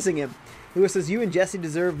not facing him. Lewis says, you and Jesse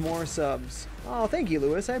deserve more subs. Oh, thank you,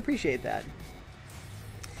 Lewis. I appreciate that.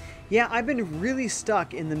 Yeah, I've been really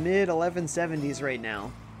stuck in the mid 1170s right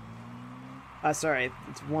now. Sorry,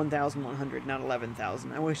 it's 1,100, not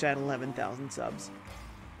 11,000. I wish I had 11,000 subs.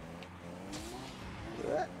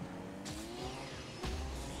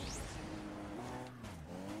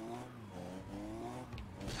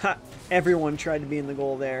 Ha! Everyone tried to be in the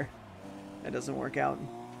goal there. That doesn't work out.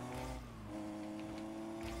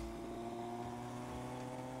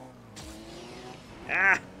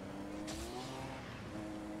 Ah!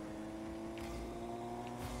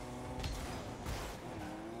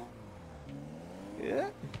 Yeah.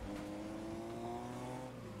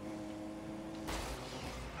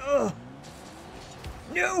 Ugh!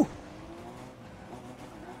 No!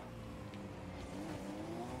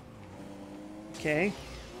 Okay.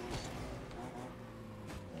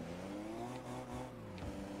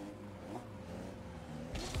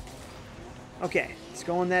 Okay, let's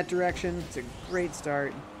go in that direction. It's a great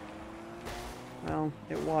start. Well,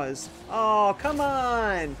 it was. Oh, come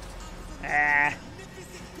on! Ah!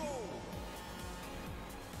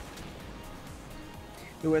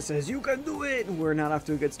 Lewis says, you can do it! We're not off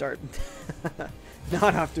to a good start.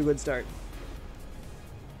 Not off to a good start.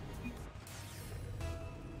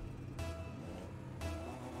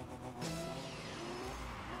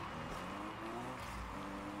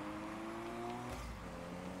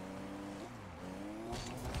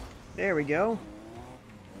 There we go.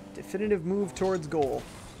 Definitive move towards goal.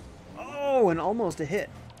 Oh, and almost a hit.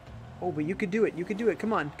 Oh, but you could do it. You could do it.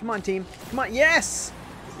 Come on. Come on, team. Come on. Yes!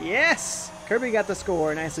 Yes! Kirby got the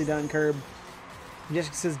score. Nicely done, Kirb.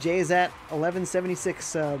 Jessica says Jay's at 1176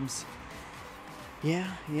 subs.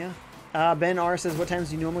 Yeah, yeah. Ben R says, what times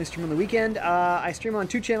do you normally stream on the weekend? I stream on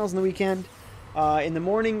 2 channels on the weekend. In the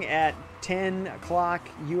morning at 10 o'clock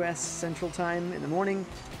U.S. Central Time in the morning.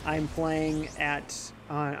 I'm playing at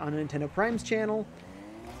on a Nintendo Prime's channel.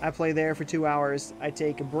 I play there for 2 hours. I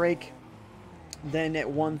take a break. Then at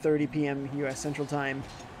 1:30 p.m. U.S. Central Time,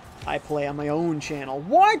 I play on my own channel.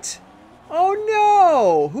 What? Oh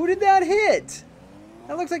no! Who did that hit?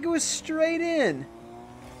 That looks like it was straight in.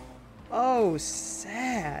 Oh,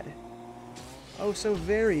 sad. Oh, so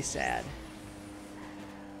very sad.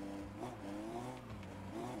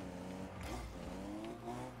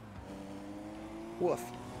 Woof.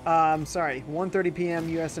 I'm sorry. 1:30 p.m.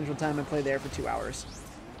 U.S. Central Time. I play there for 2 hours.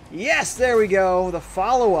 Yes, there we go. The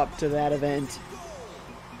follow-up to that event.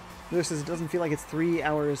 Lewis says it doesn't feel like it's 3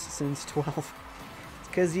 hours since 12. It's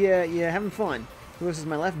because you having fun. Lewis says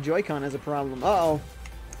my left Joy-Con has a problem. Uh-oh.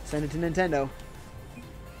 Send it to Nintendo.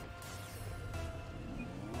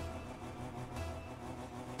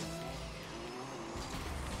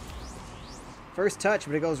 First touch,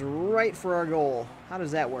 but it goes right for our goal. How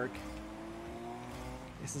does that work?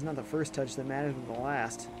 This is not the first touch that matters, but the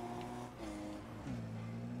last.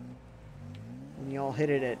 When you all hit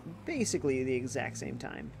it at basically the exact same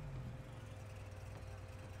time.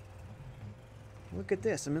 Look at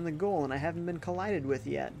this. I'm in the goal and I haven't been collided with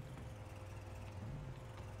yet.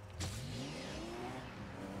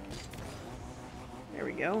 There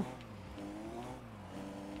we go.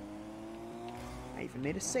 I even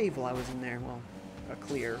made a save while I was in there. Well, a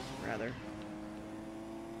clear, rather.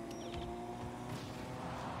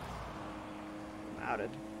 I'm out of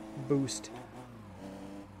boost.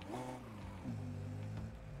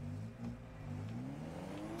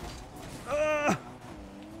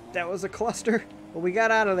 That was a cluster, but we got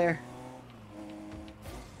out of there.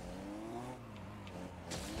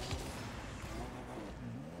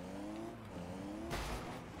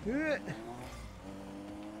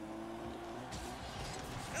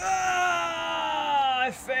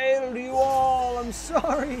 I failed you all. I'm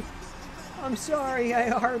sorry. I'm sorry. I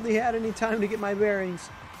hardly had any time to get my bearings.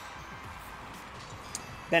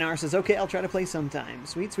 Ben R says, okay, I'll try to play sometime.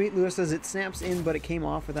 Sweet, sweet. Lewis says, it snaps in, but it came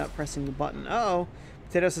off without pressing the button. Uh-oh.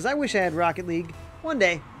 Potato says, I wish I had Rocket League. One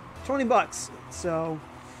day. 20 bucks. So,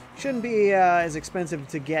 shouldn't be as expensive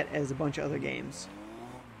to get as a bunch of other games.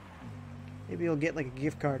 Maybe you'll get like a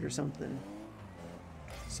gift card or something.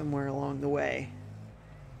 Somewhere along the way.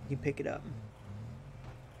 You can pick it up.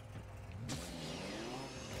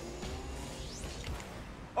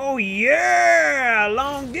 Oh yeah!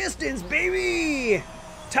 Long distance, baby!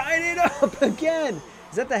 Tied it up again!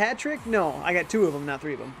 Is that the hat trick? No, I got 2 of them, not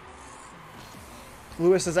 3 of them.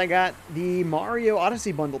 Lewis says, I got the Mario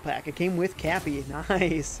Odyssey bundle pack. It came with Cappy.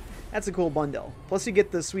 Nice. That's a cool bundle. Plus you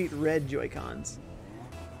get the sweet red Joy-Cons.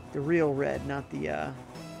 The real red, not the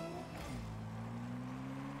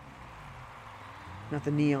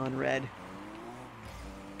neon red.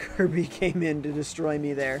 Kirby came in to destroy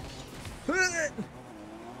me there. Much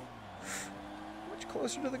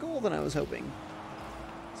closer to the goal than I was hoping.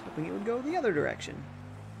 I was hoping it would go the other direction.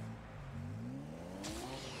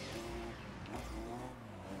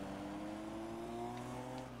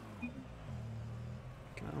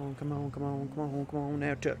 Come on, come on, come on, come on.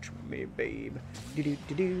 Now touch me, babe.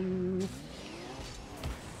 Do-do-do-do.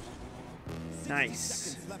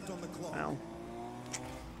 Nice. Wow.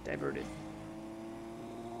 Diverted.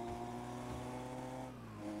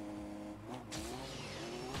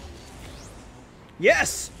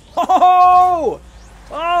 Yes! Oh!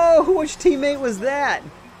 Oh, which teammate was that?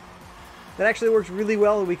 That actually worked really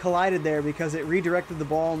well that we collided there because it redirected the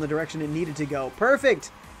ball in the direction it needed to go.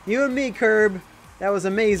 Perfect! You and me, Curb. That was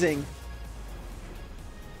amazing.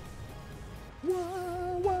 Wah,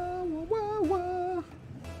 wah, wah, wah, wah.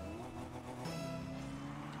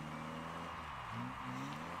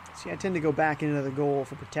 See, I tend to go back into the goal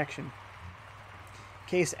for protection.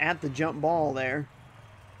 Case at the jump ball there.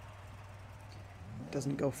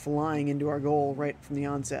 Doesn't go flying into our goal right from the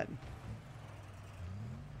onset.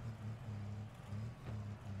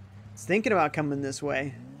 It's thinking about coming this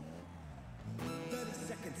way. 30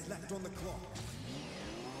 seconds left on the clock.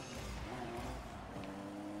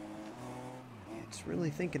 It's really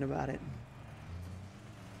thinking about it.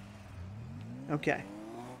 Okay.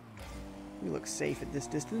 We look safe at this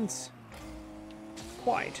distance.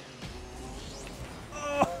 Quite.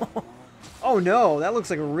 Oh, oh no, that looks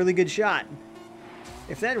like a really good shot.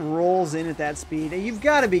 If that rolls in at that speed, you've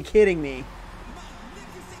got to be kidding me.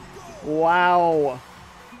 Wow.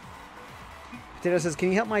 Potato says, can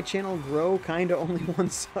you help my channel grow? Kinda, only 1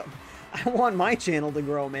 sub. I want my channel to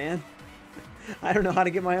grow, man. I don't know how to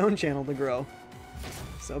get my own channel to grow.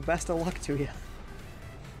 So best of luck to you.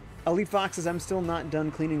 Elite Fox says, I'm still not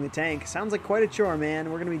done cleaning the tank. Sounds like quite a chore,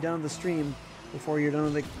 man. We're going to be done with the stream before you're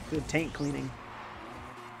done with the tank cleaning.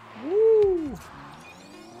 Woo!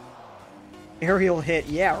 Aerial hit.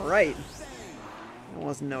 Yeah, right. That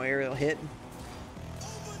wasn't no aerial hit.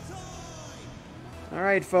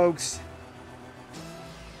 Alright, folks.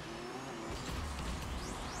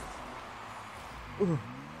 Ooh.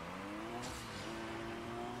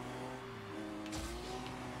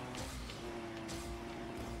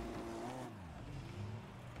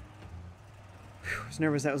 I was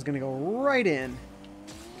nervous that was going to go right in.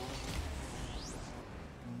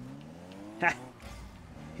 Ha!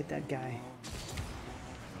 Hit that guy.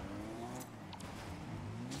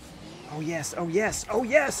 Oh yes, oh yes, oh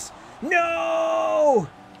yes! No!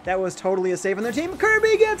 That was totally a save on their team.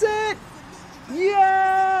 Kirby gets it!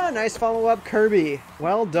 Yeah! Nice follow-up, Kirby.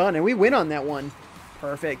 Well done, and we win on that one.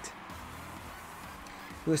 Perfect.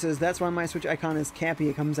 Who says, that's why my Switch icon is Cappy.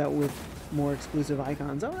 It comes out with more exclusive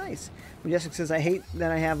icons. Oh, nice. Majestic says, I hate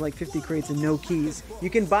that I have like 50 crates and no keys. You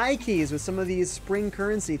can buy keys with some of these spring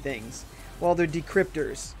currency things. Well, they're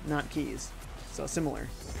decryptors, not keys. So similar.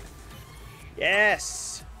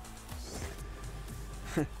 Yes!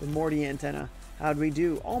 The Morty antenna. How'd we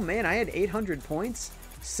do? Oh man, I had 800 points,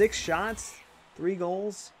 6 shots, 3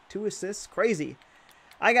 goals, 2 assists. Crazy.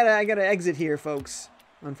 I gotta exit here, folks.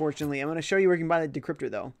 Unfortunately, I'm gonna show you where you can buy the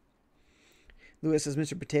decryptor though. Lewis says,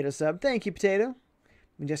 Mr. Potato sub. Thank you, Potato.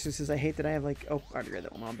 Majestic says, I hate that I have like... Oh, I already read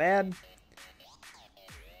that one. My bad.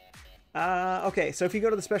 Okay, so if you go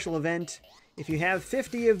to the special event, if you have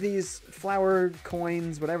 50 of these flower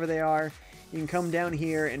coins, whatever they are, you can come down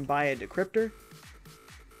here and buy a decryptor.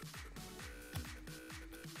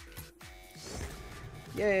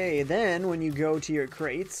 Yay! Then, when you go to your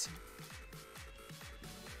crates...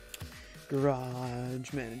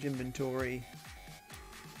 Garage, manage inventory.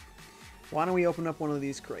 Why don't we open up one of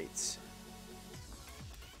these crates?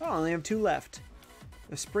 Oh, I only have 2 left.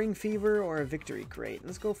 A Spring Fever or a Victory crate.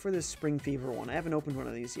 Let's go for this Spring Fever one. I haven't opened one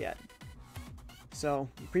of these yet. So,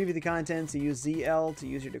 you preview the contents, you use ZL to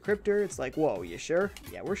use your decryptor. It's like, whoa, you sure?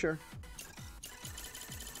 Yeah, we're sure.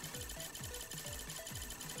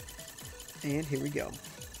 And here we go.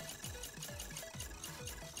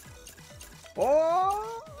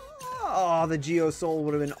 Oh, the Geo Soul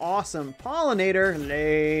would have been awesome. Pollinator,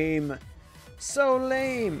 lame. So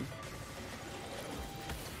lame.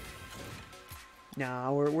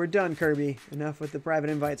 Nah, we're done, Kirby. Enough with the private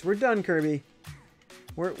invites. We're done, Kirby.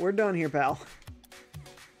 We're done here, pal.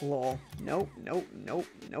 Lol. Nope, nope, nope,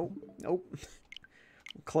 nope, nope.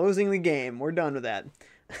 Closing the game. We're done with that.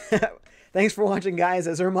 Thanks for watching, guys.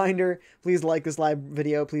 As a reminder, please like this live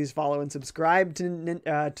video. Please follow and subscribe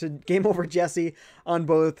to Game Over Jesse on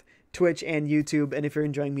both Twitch and YouTube. And if you're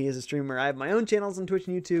enjoying me as a streamer, I have my own channels on Twitch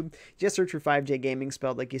and YouTube. Just search for FiveJay Gaming,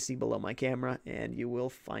 spelled like you see below my camera, and you will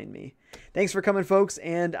find me. Thanks for coming, folks,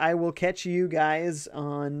 and I will catch you guys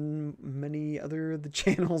on many other of the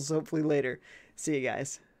channels hopefully later. See you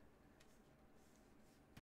guys.